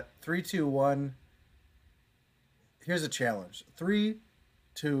 3, 2, 1. Here's a challenge. 3,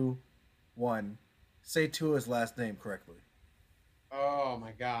 2, 1. Say Tua's last name correctly. Oh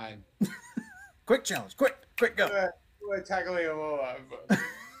my God! Quick challenge. Quick, go. Tua Tagovailoa.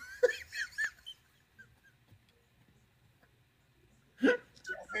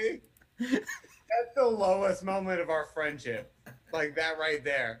 Jesse, that's the lowest moment of our friendship. Like that right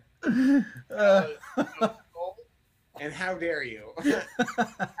there. Uh, And how dare you?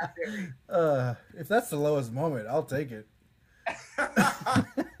 if that's the lowest moment, I'll take it.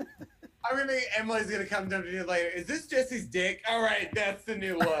 Emily's gonna come down to you later. Is this Jesse's dick? All right, that's the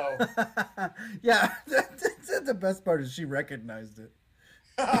new low. Yeah, that's the best part is she recognized it.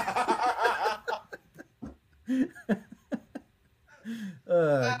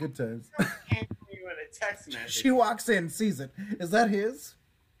 Good times. Can't you in a text message. She walks in, sees it. Is that his?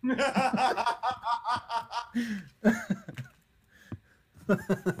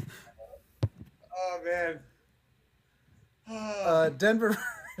 Oh man. Denver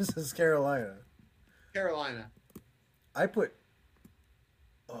versus Carolina. Carolina. I put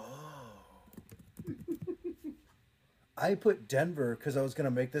Denver because I was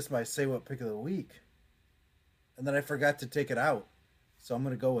gonna make this my say what pick of the week, and then I forgot to take it out, so I'm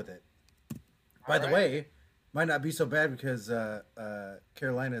gonna go with it. By the way, might not be so bad because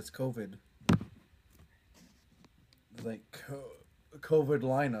Carolina's COVID, like COVID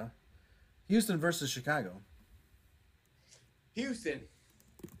Lina. Houston versus Chicago. Houston.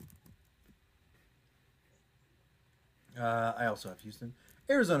 I also have Houston.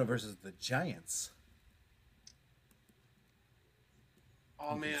 Arizona versus the Giants.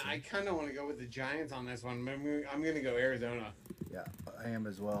 Oh man, I kind of want to go with the Giants on this one. But I'm gonna go Arizona. Yeah, I am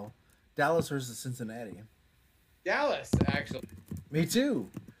as well. Dallas versus Cincinnati. Dallas, actually. Me too.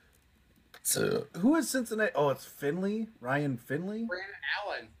 So, who is Cincinnati? Oh, it's Finley. Ryan Finley. Brandon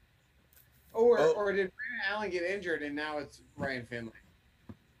Allen. Or did Brandon Allen get injured and now it's Ryan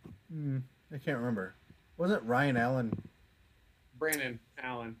Finley? I can't remember. Wasn't Ryan Allen? Brandon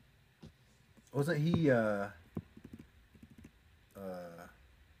Allen. Wasn't he?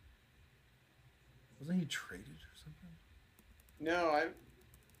 Wasn't he traded or something? No, I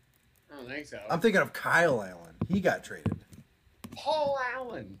don't think so. I'm thinking of Kyle Allen. He got traded. Paul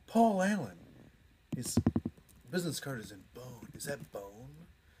Allen. Paul Allen. His business card is in bone. Is that bone?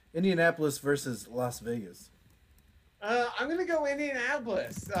 Indianapolis versus Las Vegas. I'm gonna go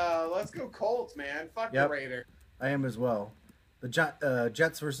Indianapolis. Let's go Colts, man. Fuck Yep. the Raiders. I am as well. The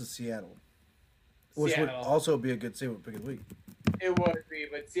Jets versus Seattle. Which would Seattle. also be a good say what pick of the week. It would be,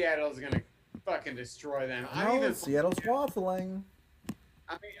 but Seattle's gonna fucking destroy them. No, Seattle's waffling.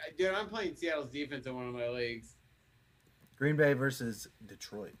 Dude, I'm playing Seattle's defense in one of my leagues. Green Bay versus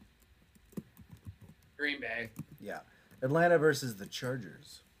Detroit. Green Bay. Yeah. Atlanta versus the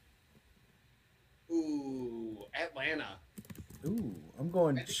Chargers. Ooh, Atlanta. Ooh, I'm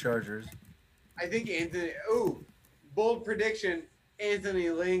going Chargers. I think Anthony. Ooh, bold prediction. Anthony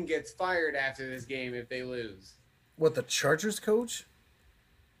Lynn gets fired after this game if they lose. What, the Chargers coach?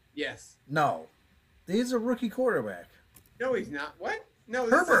 Yes. No. He's a rookie quarterback. No, he's not. What? No.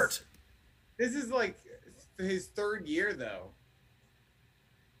 Herbert. This is like his third year though,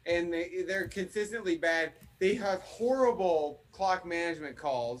 and they're consistently bad. They have horrible clock management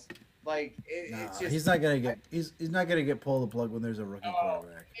calls, Like Nah, it's just he's not gonna get he's not gonna get pull the plug when there's a rookie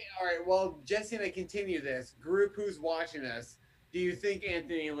quarterback. all right. Well, Jesse and I continue this group. Who's watching us? Do you think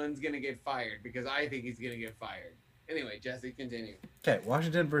Anthony Lynn's gonna get fired? Because I think he's gonna get fired. Anyway, Jesse, continue. Okay,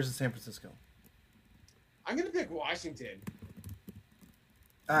 Washington versus San Francisco. I'm gonna pick Washington.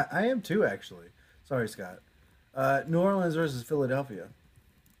 I am too, actually. Sorry, Scott. New Orleans versus Philadelphia.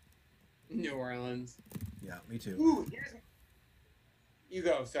 New Orleans. Yeah, me too. Ooh, you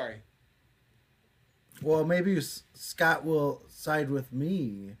go. Sorry. Well, maybe Scott will side with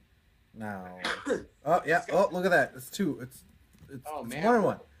me now. Oh yeah. Oh, look at that. It's two. It's Oh, it's man.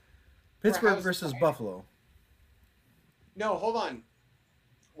 1-1. Pittsburgh house versus fight. Buffalo. No, hold on.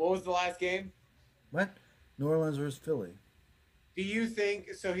 What was the last game? What? New Orleans versus Philly. Do you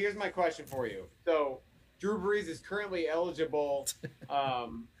think so? Here's my question for you. So, Drew Brees is currently eligible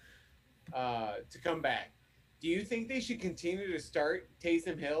to come back. Do you think they should continue to start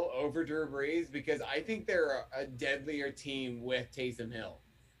Taysom Hill over Drew Brees? Because I think they're a deadlier team with Taysom Hill.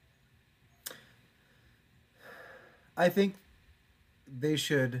 I think they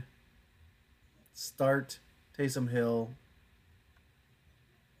should start Taysom Hill.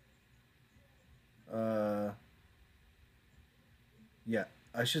 Yeah,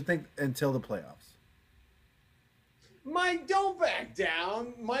 I should think until the playoffs. Mike, don't back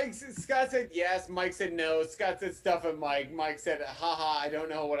down. Scott said yes. Mike said no. Scott said stuff at Mike. Mike said, haha, I don't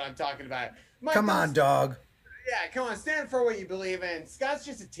know what I'm talking about. Mike, Come on, dog. Yeah, come on. Stand for what you believe in. Scott's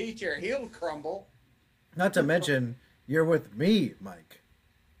just a teacher. He'll crumble. Not to mention, you're with me, Mike.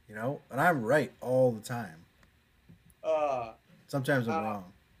 You know, and I'm right all the time. Sometimes I'm wrong.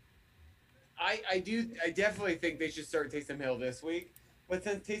 I definitely think they should start Taysom Hill this week. But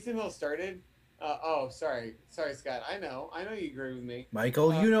since Taysom Hill started, sorry, Scott. I know you agree with me.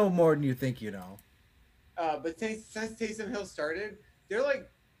 Michael, you know more than you think you know. But since Taysom Hill started,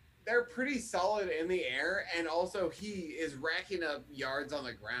 they're pretty solid in the air, and also he is racking up yards on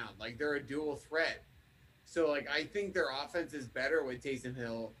the ground. Like they're a dual threat. So like I think their offense is better with Taysom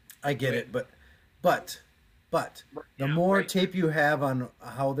Hill. I get it, but the more tape you have on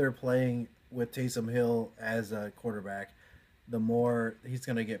how they're playing with Taysom Hill as a quarterback, the more he's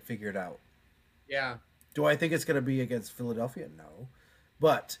going to get figured out. Yeah. Do I think it's going to be against Philadelphia? No.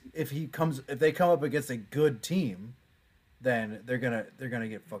 But if they come up against a good team, then they're going to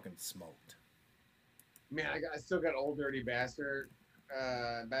get fucking smoked. Man, I still got old dirty bastard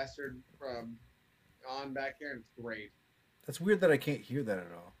on back here, and it's great. That's weird that I can't hear that at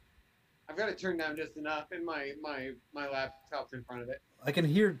all. I've got it turned down just enough, and my laptop's in front of it. I can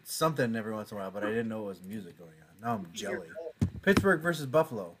hear something every once in a while, but I didn't know it was music going on. Now I'm jelly. Pittsburgh versus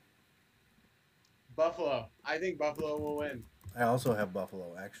Buffalo. Buffalo. I think Buffalo will win. I also have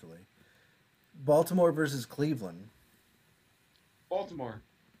Buffalo, actually. Baltimore versus Cleveland. Baltimore.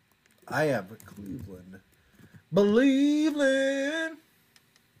 I have Cleveland. Believeland.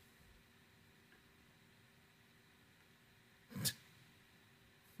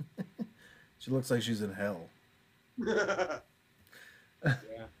 She looks like she's in hell. Yeah.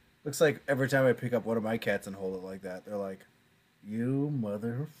 Looks like every time I pick up one of my cats and hold it like that, they're like, "You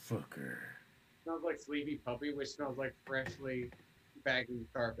motherfucker." Smells like Sleepy Puppy, which smells like freshly vacuumed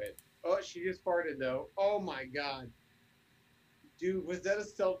carpet. Oh, she just farted though. Oh my god. Dude, was that a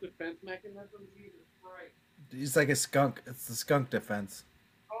self-defense mechanism? Jesus Christ. He's like a skunk. It's the skunk defense.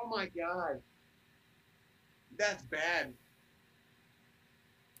 Oh my god. That's bad.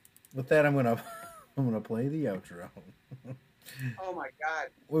 With that, I'm gonna play the outro. Oh my god.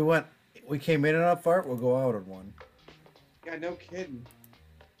 We came in on a fart. We'll go out on one. Yeah, no kidding.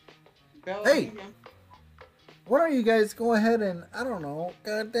 Bella, Hey! Why don't you guys go ahead and, I don't know,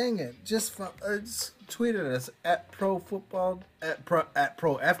 god dang it, just tweet at us at pro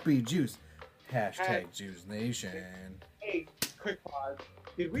FB Juice. Hashtag Juice Nation. Hey, quick pause.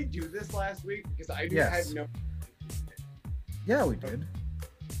 Did we do this last week? Because I Yes. had no. Yeah, we did.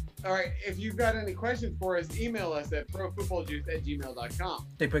 All right. If you've got any questions for us, email us at profootballjuice@gmail.com.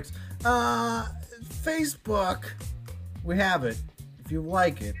 Dick pics. Facebook. We have it. If you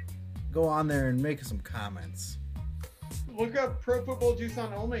like it, go on there and make some comments. Look up Pro Football Juice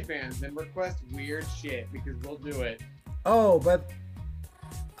on OnlyFans and request weird shit because we'll do it. Oh, but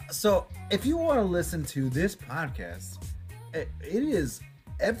so if you want to listen to this podcast, it is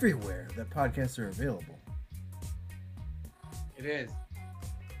everywhere that podcasts are available. It is.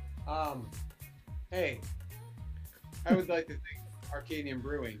 Hey, I would like to thank Arcadian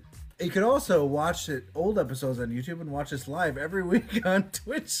Brewing. You can also watch old episodes on YouTube and watch us live every week on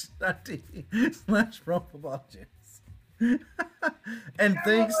twitch.tv/profootballjuice. and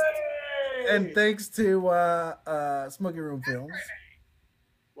thanks to Smoky Room Films.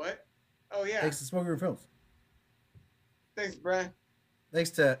 What? Oh yeah. Thanks to Smoking Room Films. Thanks, Brett. Thanks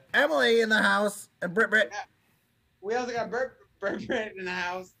to Emily in the house and Britt. We also got Brett in the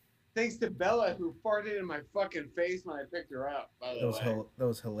house. Thanks to Bella, who farted in my fucking face when I picked her up. By the way, That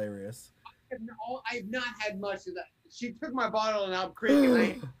was hilarious. I've not had much of that. She took my bottle in Alp Creek, and I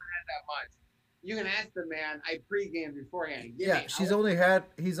haven't had that much. You can ask the man. I pre-gamed beforehand. He's only had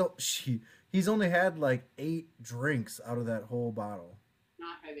like 8 drinks out of that whole bottle.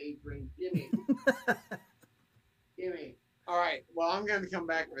 Not had 8 drinks. Give me. Give me. All right. Well, I'm going to come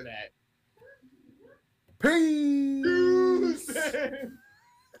back for that. Peace.